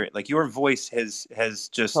can hear it. Like your voice has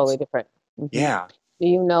totally just, different. Hmm. yeah. Do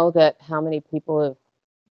you know that how many people have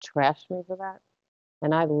trashed me for that?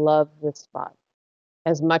 And I love this spot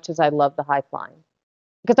as much as I love the high flying,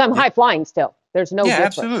 because I'm Yeah. high flying still. There's no Yeah,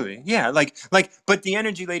 difference. absolutely. Yeah, but the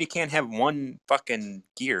energy lady can't have one fucking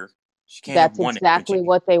gear. She can't have That's one exactly energy.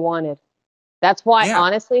 what they wanted. That's why, Yeah.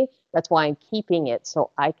 honestly, that's why I'm keeping it,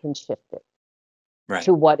 so I can shift it Right.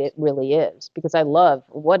 to what it really is, because I love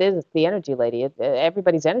what is the energy lady.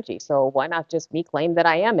 Everybody's energy, so why not just me claim that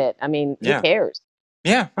I am it? I mean, who Yeah. cares?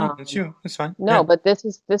 Yeah. Oh, that's Um, you. That's fine. no, Yeah. but this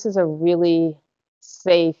is a really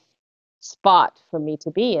safe spot for me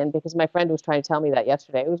to be in, because my friend was trying to tell me that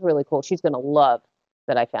yesterday. It was really cool. She's gonna love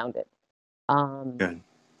that I found it. Um, Good.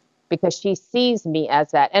 because she sees me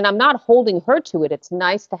as that. And I'm not holding her to it. It's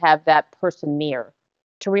nice to have that person near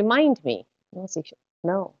to remind me.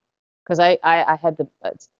 No, because I had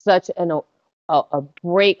such a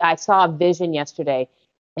break. I saw a vision yesterday,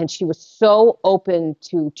 and she was so open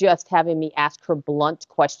to just having me ask her blunt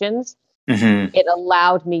questions. Mm-hmm. It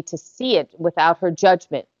allowed me to see it without her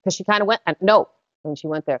judgment, because she kind of went, no, when she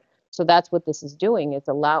went there. So that's what this is doing. Is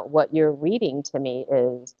allow what you're reading to me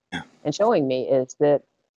is, Yeah. and showing me is that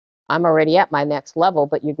I'm already at my next level,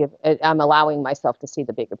 but I'm allowing myself to see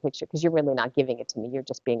the bigger picture, because you're really not giving it to me. You're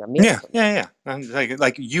just being a mirror Yeah. for me. Yeah. Yeah.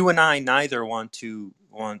 Like you and I neither want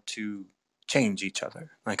to change each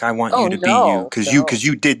other. Like I want Oh, you to be you no, because no.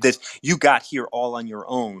 you did this. You got here all on your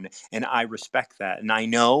own, and I respect that. And I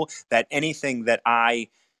know that anything that I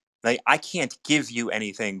can't give you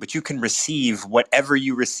anything, but you can receive whatever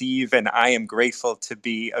you receive, and I am grateful to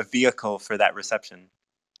be a vehicle for that reception.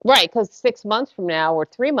 Right, because 6 months from now or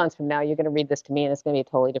 3 months from now, you're going to read this to me, and it's going to be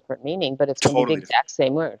a totally different meaning, but it's going to be the Totally different. exact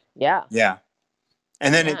same word. Yeah, Yeah.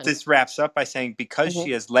 And then yeah. this wraps up by saying, because Hmm.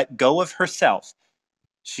 she has let go of herself,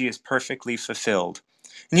 she is perfectly fulfilled.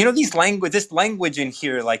 And this language in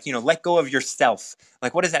here, like, let go of yourself.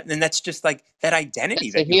 Like, what is that? And that's just like that identity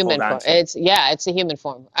It's a that you hold human on form. to. It's a human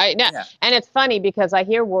form. Yeah, Yeah. and it's funny because I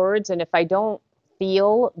hear words, and if I don't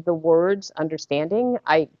feel the words understanding,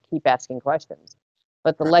 I keep asking questions.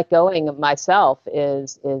 But the Right. let going of myself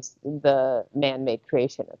is the man-made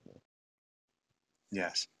creation of me,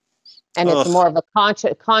 Yes. and it's Ugh. more of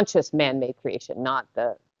a conscious man-made creation, not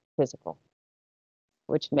the physical,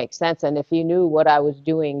 which makes sense. And if you knew what I was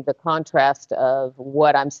doing, the contrast of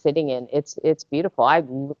what I'm sitting in, it's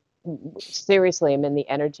beautiful. Seriously am in the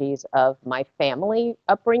energies of my family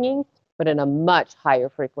upbringing, but in a much higher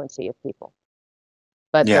frequency of people.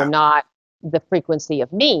 But they're Yeah. not the frequency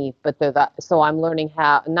of me, but so I'm learning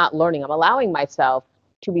not learning, I'm allowing myself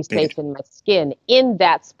to be Be safe in my skin in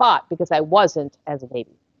that spot, because I wasn't as a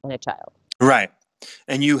baby and a child. Right.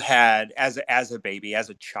 And you had, as a baby, as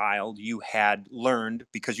a child, you had learned,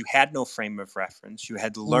 because you had no frame of reference, you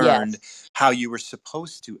had learned Yes, how you were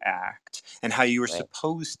supposed to act and how you were right.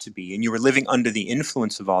 supposed to be. And you were living under the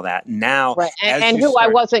influence of all that. Now, Right. as And you who I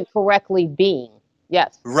start, wasn't correctly being.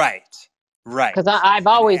 Yes. right, right. Because I've And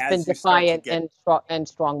always been as you start to defiant get, and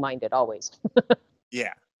strong-minded, always.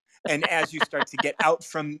 yeah. And as you start to get out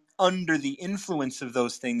from under the influence of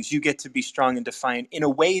those things, you get to be strong and defiant in a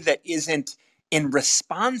way that isn't in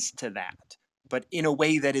response to that, but in a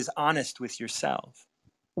way that is honest with yourself.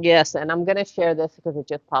 Yes, and I'm going to share this because it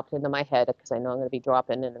just popped into my head, because I know I'm going to be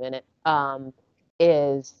dropping in a minute.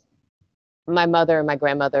 Is my mother and my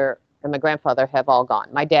grandmother and my grandfather have all gone.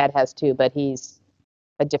 My dad has too, but he's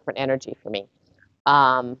a different energy for me.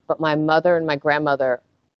 But my mother and my grandmother,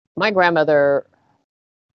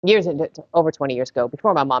 years into over 20 years ago,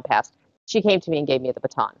 before my mom passed, she came to me and gave me the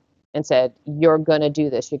baton and said, "You're going to do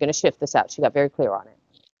this. You're going to shift this out." She got very clear on it.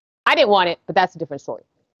 I didn't want it, but that's a different story.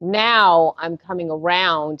 Now I'm coming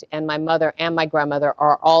around, and my mother and my grandmother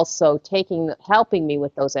are also helping me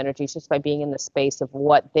with those energies, just by being in the space of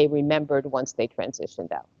what they remembered once they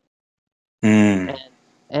transitioned out. Mm. And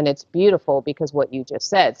and it's beautiful, because what you just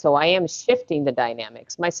said. So I am shifting the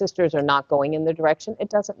dynamics. My sisters are not going in the direction. It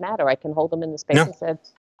doesn't matter. I can hold them in the space No. and said,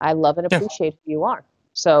 "I love and Yeah. appreciate who you are."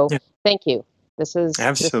 So Yeah. thank you. This is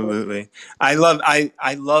Absolutely. I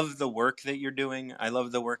love the work that you're doing. I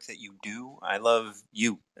love the work that you do. I love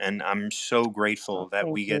you, and I'm so grateful oh, that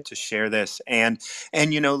thank we you. get to share this. And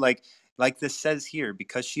like this says here,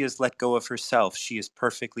 because she has let go of herself, she is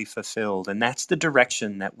perfectly fulfilled. And that's the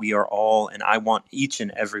direction that we are all, and I want each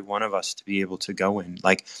and every one of us to be able to go in.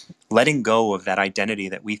 Like letting go of that identity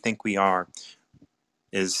that we think we are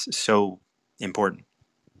is so important.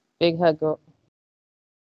 Big hug, girl.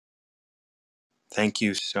 Thank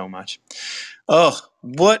you so much. Oh,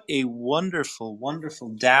 what a wonderful,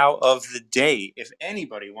 wonderful Tao of the day. If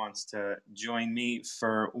anybody wants to join me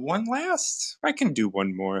for one last, I can do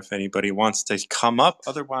one more if anybody wants to come up.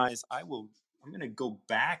 Otherwise, I'm going to go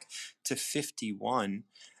back to 51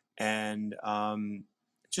 and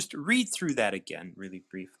just read through that again really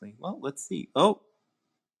briefly. Well, let's see. Oh,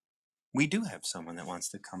 we do have someone that wants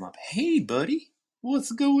to come up. Hey, buddy,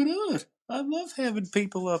 what's going on? I love having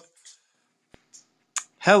people up.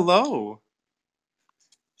 Hello.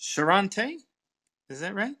 Sharante? Is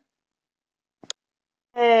that right?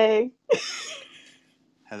 Hey,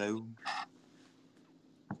 Hello.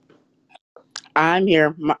 I'm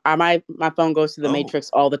here. My phone goes to the Oh,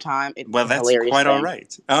 Matrix all the time. It's well, a that's hilarious quite all thing.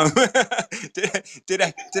 right.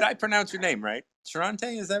 Did I pronounce your name right?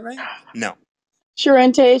 Sharante, is that right? No.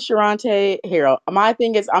 Sharante, hero. My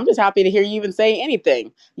thing is, I'm just happy to hear you even say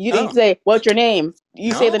anything. You didn't Oh, say, "What's your name?"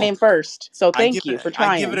 You say the no. name first. So thank you for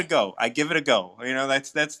I give it trying. a go. I give it a go. You know,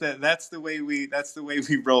 that's the way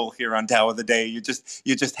we roll here on Tao of the Day. You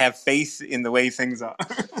just have faith in the way things are.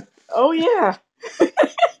 Oh yeah.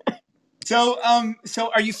 So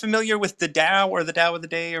are you familiar with the Tao or the Tao of the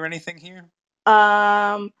Day or anything here?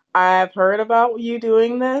 I've heard about you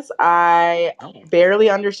doing this. I Oh. barely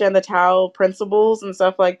understand the Tao principles and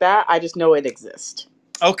stuff like that. I just know it exists.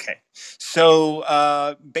 Okay,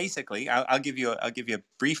 so basically, I'll give you a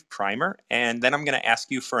brief primer, and then I'm going to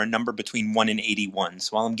ask you for a number between 1 and 81.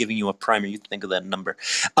 So while I'm giving you a primer, you think of that number.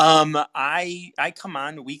 I come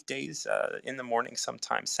on weekdays in the morning,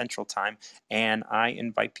 sometimes Central Time, and I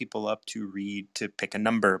invite people up to pick a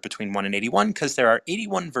number between 1 and 81 because there are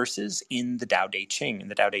 81 verses in the Tao Te Ching,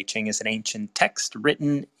 and the Tao Te Ching is an ancient text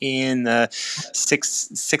written in the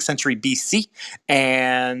sixth century BC.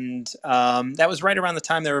 And that was right around the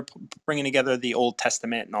time they were bringing together the Old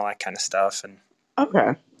Testament and all that kind of stuff.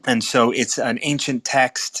 Okay. And so it's an ancient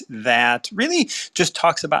text that really just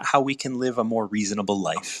talks about how we can live a more reasonable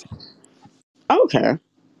life. Okay.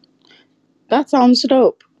 That sounds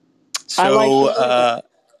dope. I like to hear that. So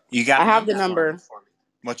you got I a have the number for me? number.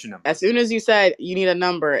 What's your number? As soon as you said you need a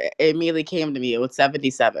number, it immediately came to me. It was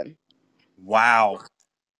 77. Wow.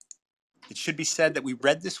 It should be said that we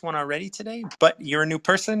read this one already today, but you're a new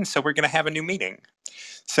person, so we're going to have a new meeting.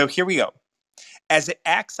 So here we go. As it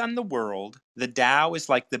acts on the world, the Tao is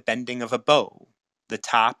like the bending of a bow. The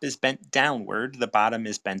top is bent downward, the bottom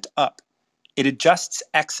is bent up. It adjusts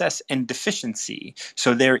excess and deficiency,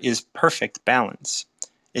 so there is perfect balance.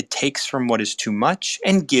 It takes from what is too much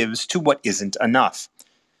and gives to what isn't enough.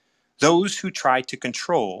 Those who try to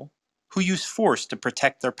control, who use force to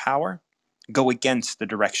protect their power, go against the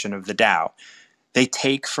direction of the Tao. They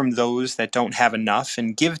take from those that don't have enough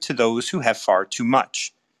and give to those who have far too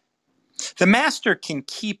much. The master can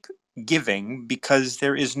keep giving because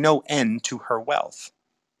there is no end to her wealth.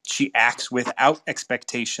 She acts without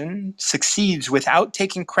expectation, succeeds without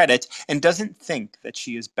taking credit, and doesn't think that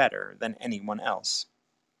she is better than anyone else.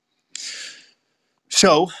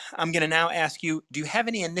 So I'm going to now ask you, do you have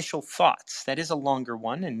any initial thoughts? That is a longer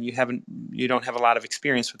one, and you don't have a lot of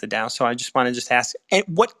experience with the Tao, so I just want to ask,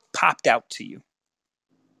 what popped out to you?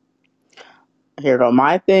 Here go.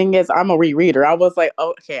 My thing is, I'm a rereader. I was like,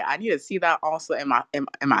 oh, okay, I need to see that also in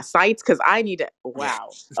my sites because I need to. Yeah. Wow.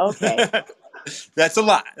 Okay. That's a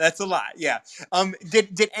lot. Yeah.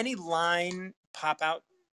 Did any line pop out?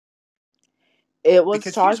 It was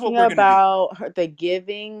Because here's what talking we're gonna do. about the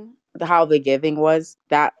giving, how the giving was.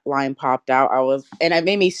 That line popped out. And it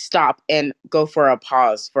made me stop and go for a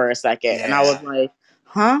pause for a second. And I was Yeah. like,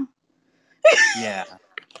 huh? Yeah.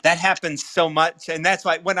 That happens so much, and that's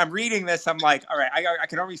why when I'm reading this, I'm like, all right, I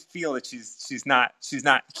can always feel that she's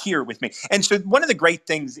not here with me. And so one of the great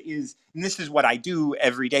things is, and this is what I do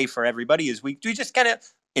every day for everybody, is we do just kind of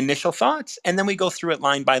initial thoughts, and then we go through it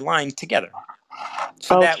line by line together,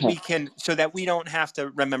 so that Okay. we don't have to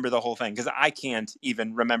remember the whole thing, because I can't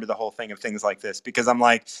even remember the whole thing of things like this, because I'm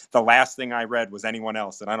like, the last thing I read was anyone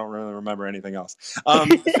else, and I don't really remember anything else.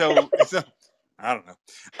 So I don't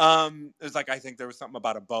know. It was like, I think there was something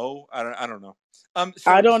about a bow. I don't know. I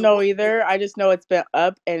So don't know what? either. I just know it's been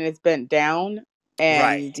up and it's been down.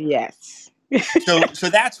 Right. And yes. So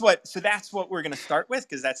that's what we're gonna start with,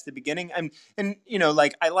 because that's the beginning. And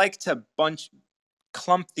like, I like to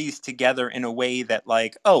clump these together in a way that,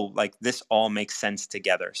 like, oh, like this all makes sense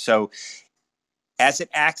together. So as it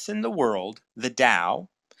acts in the world, the Tao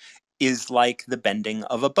is like the bending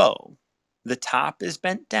of a bow. The top is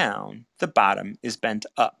bent down, the bottom is bent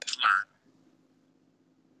up.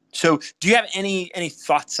 So do you have any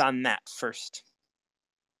thoughts on that first?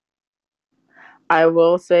 I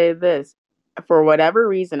will say this. For whatever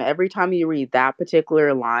reason, every time you read that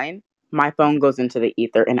particular line, my phone goes into the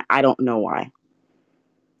ether, and I don't know why.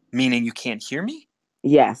 Meaning you can't hear me?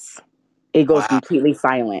 Yes, it goes Wow. completely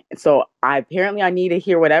silent. So I need to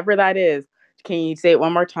hear whatever that is. Can you say it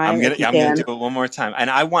one more time if you I'm gonna can? do it one more time, and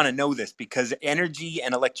I want to know this because energy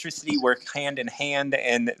and electricity work hand in hand,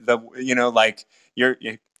 and like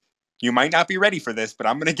you might not be ready for this, but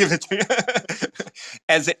I'm gonna give it to you.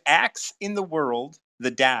 As it acts in the world,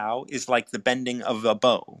 the Tao is like the bending of a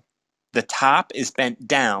bow. The top is bent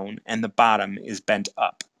down, and the bottom is bent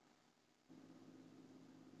up.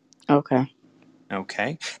 Okay.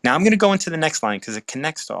 Okay. Now I'm going to go into the next line because it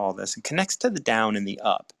connects to all this. It connects to the down and the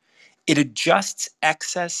up. It adjusts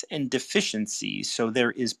excess and deficiency so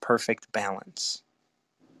there is perfect balance.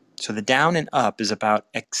 So the down and up is about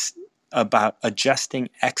adjusting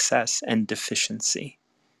excess and deficiency.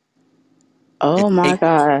 Oh my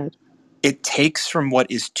God. It takes from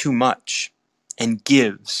what is too much and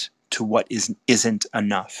gives to what isn't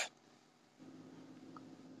enough.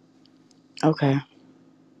 Okay.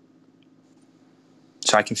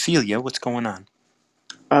 So I can feel you. What's going on?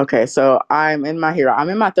 Okay, so I'm in my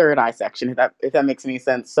third eye section, if that makes any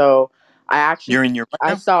sense. So You're in your what I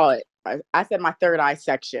now? saw it. I said my third eye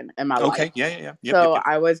section in my life. Okay. Yeah. So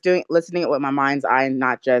I was listening with my mind's eye,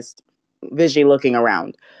 not just visually looking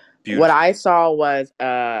around. Beautiful. What I saw was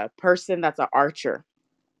a person that's an archer,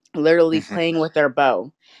 literally playing with their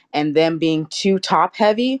bow, and them being too top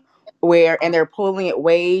heavy, and they're pulling it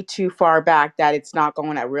way too far back that it's not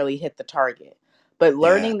going to really hit the target. But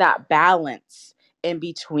learning that balance in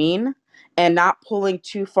between and not pulling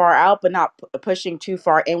too far out, but not pushing too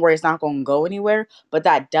far in where it's not going to go anywhere, but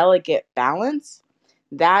that delicate balance,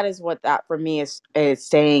 that is what that for me is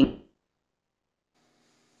saying.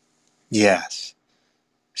 Yes.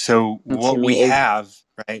 So To what we me is have,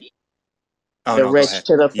 right? Oh the no, go rich ahead.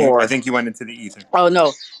 to the I poor. think you went into the ether. Oh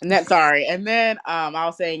no, and then sorry, and then I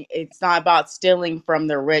was saying it's not about stealing from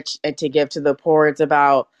the rich and to give to the poor. It's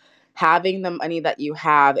about having the money that you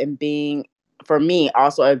have and being, for me,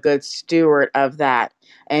 also a good steward of that,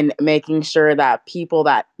 and making sure that people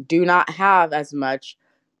that do not have as much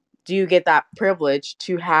do get that privilege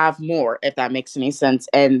to have more, if that makes any sense,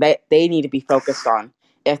 and that they need to be focused on,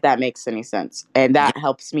 if that makes any sense, and that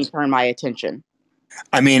helps me turn my attention.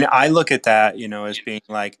 I mean, I look at that, as being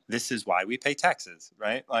like, this is why we pay taxes,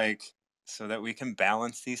 right? Like, so that we can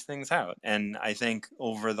balance these things out. And I think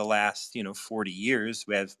over the last, 40 years,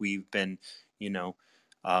 as we've been,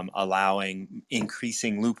 allowing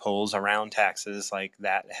increasing loopholes around taxes, like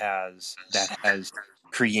that has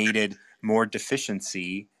created more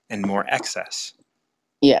deficiency and more excess.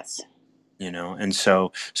 Yes. And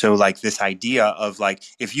so like this idea of like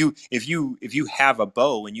if you have a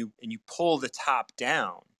bow and you pull the top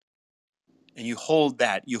down and you hold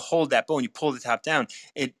that bow and you pull the top down,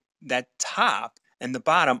 that top and the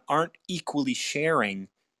bottom aren't equally sharing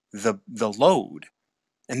the load,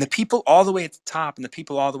 and the people all the way at the top and the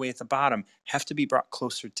people all the way at the bottom have to be brought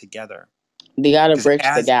closer together. They got to bridge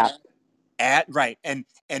the gap. Right. And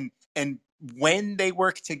when they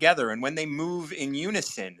work together and when they move in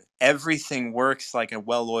unison, everything works like a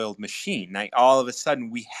well-oiled machine. Now, all of a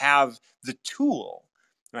sudden we have the tool,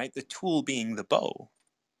 right? The tool being the bow.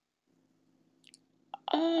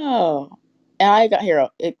 Oh, and I got here.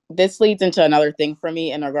 This leads into another thing for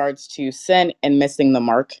me in regards to sin and missing the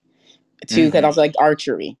mark, too, because I was like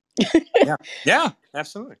archery. Yeah,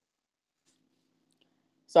 absolutely.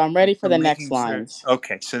 So I'm ready for the next lines.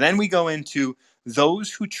 Okay, so then we go into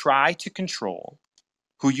those who try to control,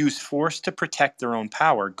 who use force to protect their own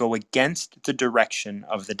power, go against the direction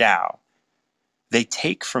of the Tao. They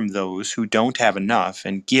take from those who don't have enough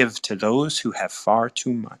and give to those who have far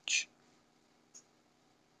too much.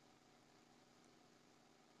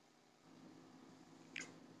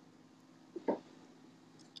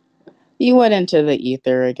 You went into the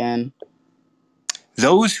ether again.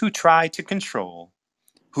 Those who try to control,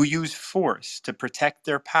 who use force to protect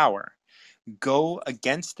their power, go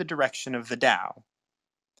against the direction of the Tao.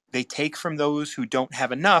 They take from those who don't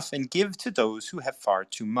have enough and give to those who have far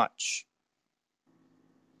too much.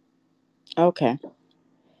 Okay.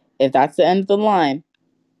 If that's the end of the line,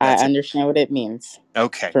 I understand what it means.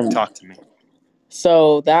 Okay, talk to me.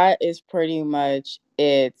 So that is pretty much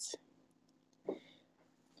it.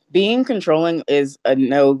 Being controlling is a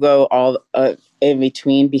no-go all in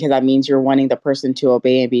between, because that means you're wanting the person to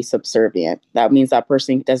obey and be subservient. That means that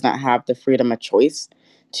person does not have the freedom of choice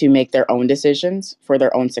to make their own decisions for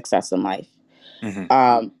their own success in life.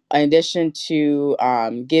 In addition to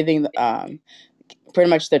giving pretty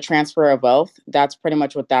much the transfer of wealth, that's pretty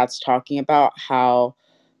much what that's talking about, how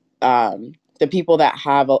the people that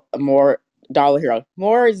have a more dollar hero,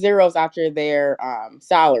 more zeros after their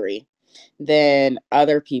salary than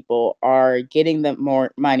other people are getting them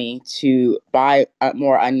more money to buy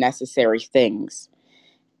more unnecessary things.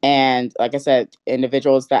 And like I said,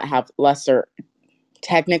 individuals that have lesser,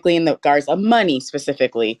 technically in the regards of money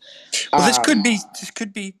specifically. Well, this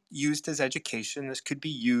could be used as education. This could be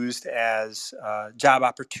used as job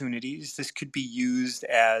opportunities. This could be used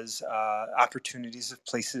as opportunities of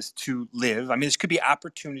places to live. I mean, this could be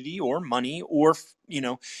opportunity or money or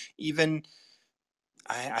even.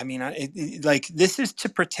 Like this is to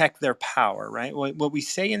protect their power, right? What we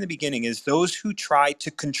say in the beginning is those who try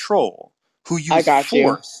to control, who I use got you.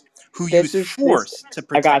 force, who This use is this. force to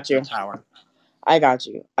I got protect their you. power. I got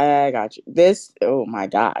you. I got you. This. Oh my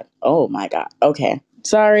god. Oh my god. Okay.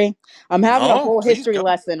 Sorry. I'm having a No, whole please history go.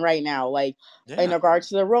 lesson right now. Like in Yeah. regards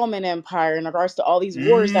to the Roman Empire, in regards to all these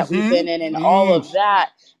wars that we've been in, and all Mm. of that,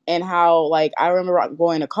 and how like I remember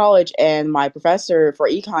going to college, and my professor for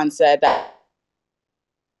econ said that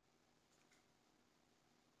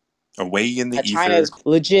Away in the China ether. is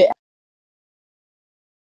legit.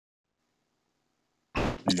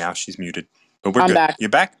 Now she's muted. But we're I'm good. back. You're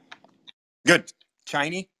back? Good.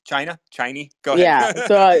 China. Go ahead. Yeah,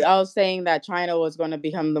 so I was saying that China was going to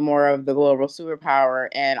become the more of the global superpower,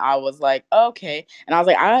 and I was like, okay, and I was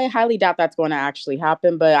like, I highly doubt that's going to actually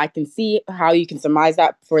happen, but I can see how you can surmise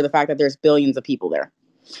that for the fact that there's billions of people there.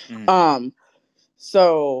 Mm.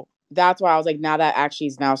 So that's why I was like, now that actually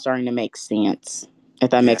is now starting to make sense,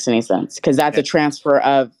 if that Yeah. makes any sense, because that's a transfer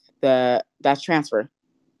of that's transfer.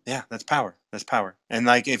 Yeah, that's power. That's power. And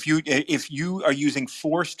like if you are using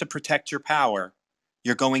force to protect your power,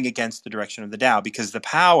 you're going against the direction of the Tao because the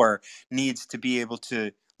power needs to be able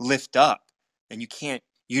to lift up, and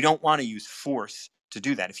you don't want to use force to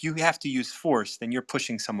do that. If you have to use force, then you're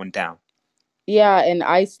pushing someone down. Yeah, and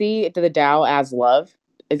I see the Tao as love.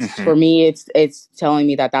 It's Mhm. for me. It's telling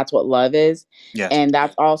me that that's what love is, Yes. and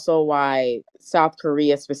that's also why South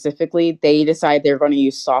Korea specifically they decide they're going to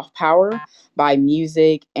use soft power by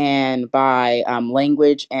music and by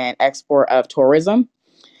language and export of tourism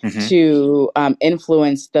to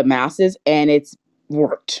influence the masses, and it's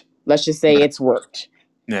worked. Let's just say it's worked.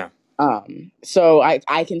 Yeah. So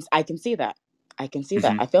I can see that. I can see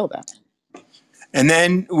that. I feel that. And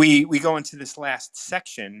then we go into this last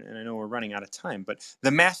section, and I know we're running out of time, but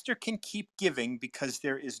the master can keep giving because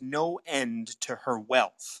there is no end to her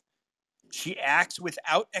wealth. She acts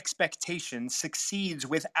without expectation, succeeds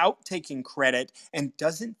without taking credit, and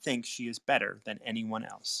doesn't think she is better than anyone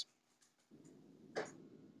else.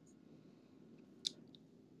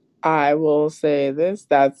 I will say this,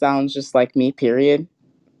 that sounds just like me, period.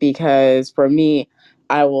 Because for me,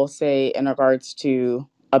 I will say in regards to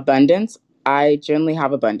abundance, I generally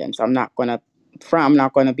have abundance. I'm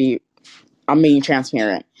being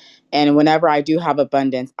transparent. And whenever I do have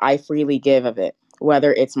abundance, I freely give of it,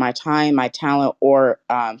 whether it's my time, my talent, or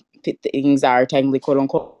things that are technically quote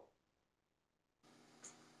unquote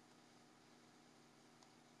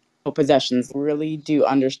possessions. Really do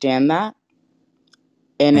understand that,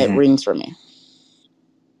 and it rings for me.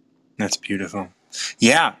 That's beautiful.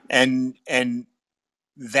 Yeah, and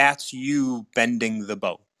that's you bending the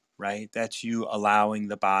bow, right? That's you allowing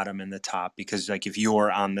the bottom and the top, because like if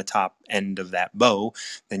you're on the top end of that bow,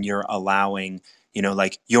 then you're allowing,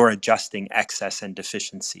 like you're adjusting excess and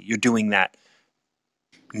deficiency. You're doing that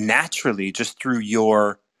naturally just through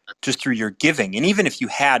your giving. And even if you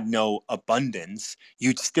had no abundance,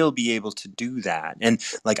 you'd still be able to do that. And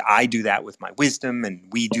like I do that with my wisdom, and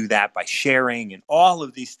we do that by sharing, and all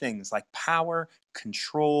of these things like power,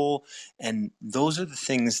 control, and those are the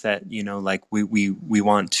things that like we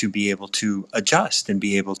want to be able to adjust and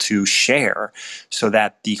be able to share so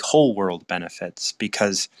that the whole world benefits,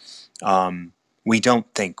 because we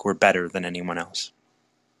don't think we're better than anyone else.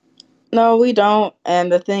 No, we don't.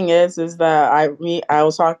 And the thing is that I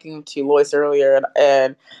was talking to Lois earlier,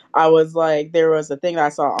 and I was like, there was a thing that I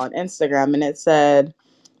saw on Instagram, and it said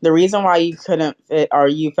the reason why you couldn't fit or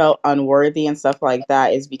you felt unworthy and stuff like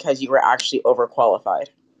that is because you were actually overqualified.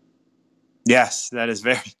 Yes, that is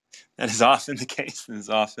often the case. That is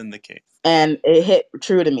often the case. And it hit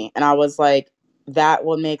true to me, and I was like, that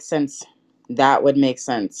would make sense. That would make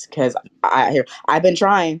sense because I've been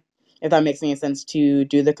trying, if that makes any sense, to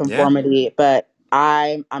do the conformity, but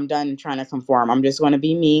I'm done trying to conform. I'm just going to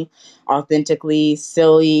be me, authentically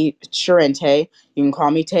silly, Sharente. You can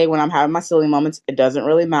call me Tay when I'm having my silly moments. It doesn't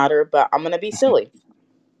really matter, but I'm going to be silly.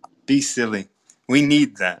 Be silly. We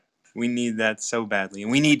need that. We need that so badly.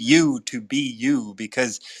 And we need you to be you,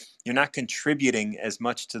 because You're not contributing as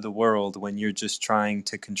much to the world when you're just trying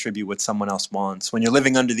to contribute what someone else wants. When you're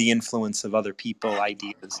living under the influence of other people,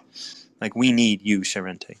 ideas. Like, we need you,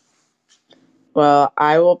 Sharente. Well,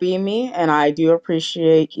 I will be me, and I do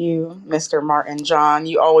appreciate you, Mr. Martin John.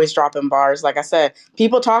 You always dropping bars. Like I said,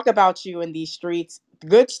 people talk about you in these streets.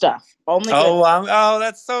 Good stuff. Only good Oh,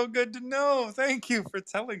 that's so good to know. Thank you for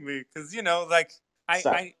telling me. Because, like,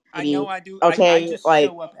 stuff. I know I do. I Okay, just like,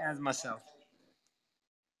 show up as myself.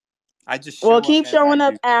 I just well, show up keep as I showing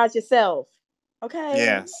up do. as yourself. Okay.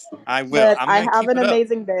 Yes, I will. But I'm I going to have keep an it up.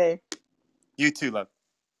 amazing day. You too, love.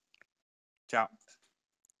 Ciao.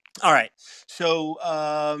 All right. So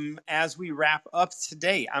as we wrap up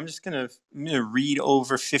today, I'm gonna read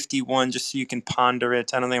over 51 just so you can ponder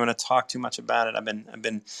it. I don't think I'm gonna talk too much about it. I've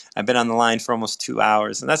been on the line for almost 2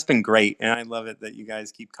 hours, and that's been great. And I love it that you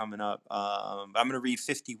guys keep coming up. I'm gonna read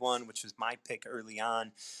 51, which was my pick early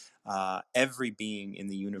on. Every being in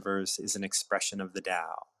the universe is an expression of the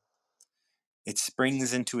Tao. It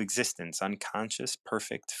springs into existence unconscious,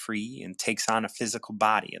 perfect, free, and takes on a physical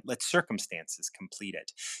body. It lets circumstances complete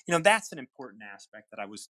it. That's an important aspect that I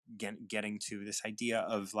was getting to, this idea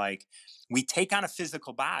of, like, we take on a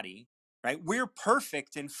physical body, right? We're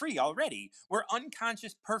perfect and free already. We're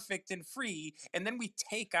unconscious, perfect, and free. And then we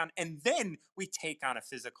take on a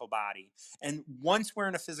physical body. And once we're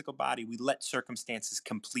in a physical body, we let circumstances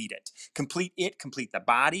complete it. Complete the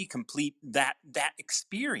body, complete that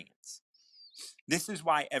experience. This is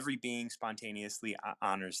why every being spontaneously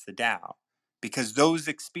honors the Tao, because those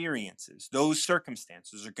experiences, those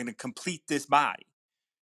circumstances are going to complete this body,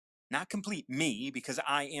 not complete me, because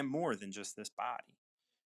I am more than just this body.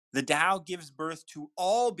 The Tao gives birth to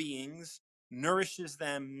all beings, nourishes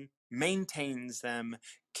them, maintains them,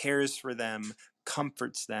 cares for them,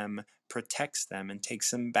 comforts them, protects them, and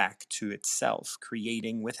takes them back to itself,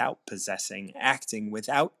 creating without possessing, acting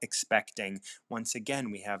without expecting. Once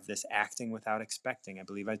again, we have this acting without expecting. I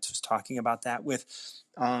believe I was talking about that with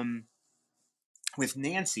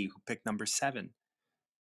Nancy, who picked number 7.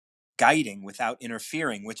 Guiding without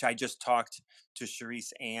interfering, which I just talked to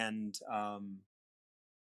Charisse and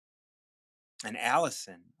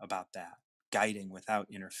Allison about that, guiding without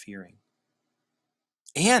interfering.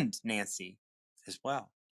 And Nancy as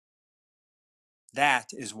well. That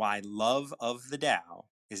is why love of the Tao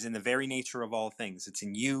is in the very nature of all things. It's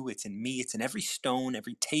in you, it's in me, it's in every stone,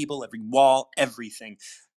 every table, every wall, everything.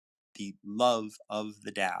 The love of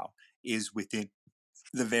the Tao is within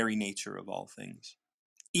the very nature of all things,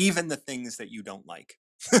 even the things that you don't like.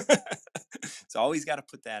 It's always got to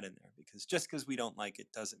put that in there, because just because we don't like it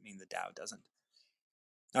doesn't mean the Tao doesn't.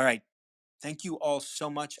 All right. Thank you all so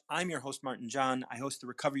much. I'm your host, Martin John. I host the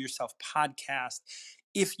Recover Yourself podcast.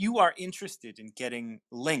 If you are interested in getting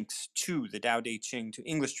links to the Tao Te Ching, to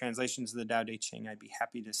English translations of the Tao Te Ching, I'd be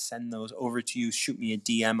happy to send those over to you. Shoot me a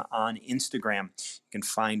DM on Instagram. You can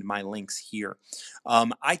find my links here.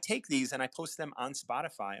 I take these and I post them on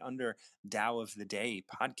Spotify under Tao of the Day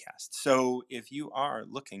podcast. So if you are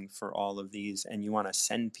looking for all of these and you want to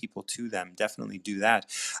send people to them, definitely do that.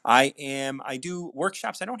 I do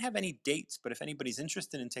workshops. I don't have any dates, but if anybody's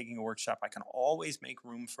interested in taking a workshop, I can always make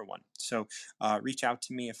room for one. So reach out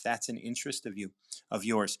to me if that's an interest of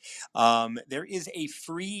yours. There is a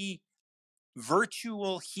free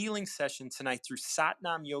virtual healing session tonight through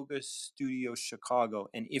Satnam Yoga Studio Chicago.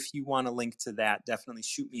 And if you want a link to that, definitely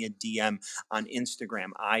shoot me a DM on Instagram.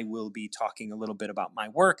 I will be talking a little bit about my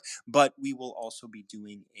work, but we will also be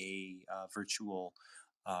doing a virtual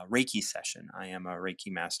Reiki session. I am a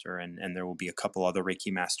Reiki master, and there will be a couple other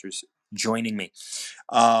Reiki masters joining me.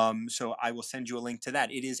 So I will send you a link to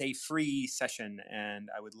that. It is a free session, and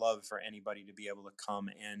I would love for anybody to be able to come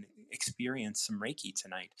and experience some Reiki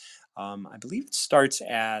tonight. I believe it starts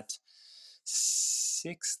at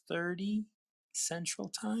 6:30 Central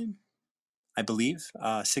Time. I believe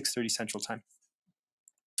 6:30 Central Time.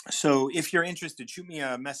 So if you're interested, shoot me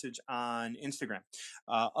a message on Instagram.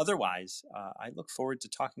 Otherwise, I look forward to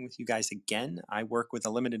talking with you guys again. I work with a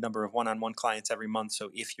limited number of one-on-one clients every month. So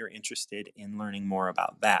if you're interested in learning more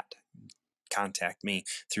about that, contact me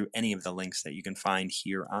through any of the links that you can find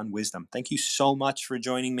here on Wisdom. Thank you so much for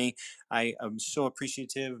joining me. I am so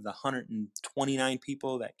appreciative of the 129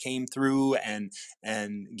 people that came through and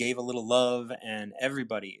gave a little love, and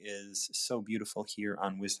everybody is so beautiful here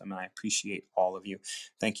on Wisdom, and I appreciate all of you.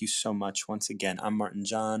 Thank you so much. Once again, I'm Martin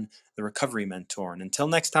John, the Recovery Mentor, and until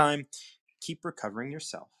next time, keep recovering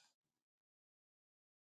yourself.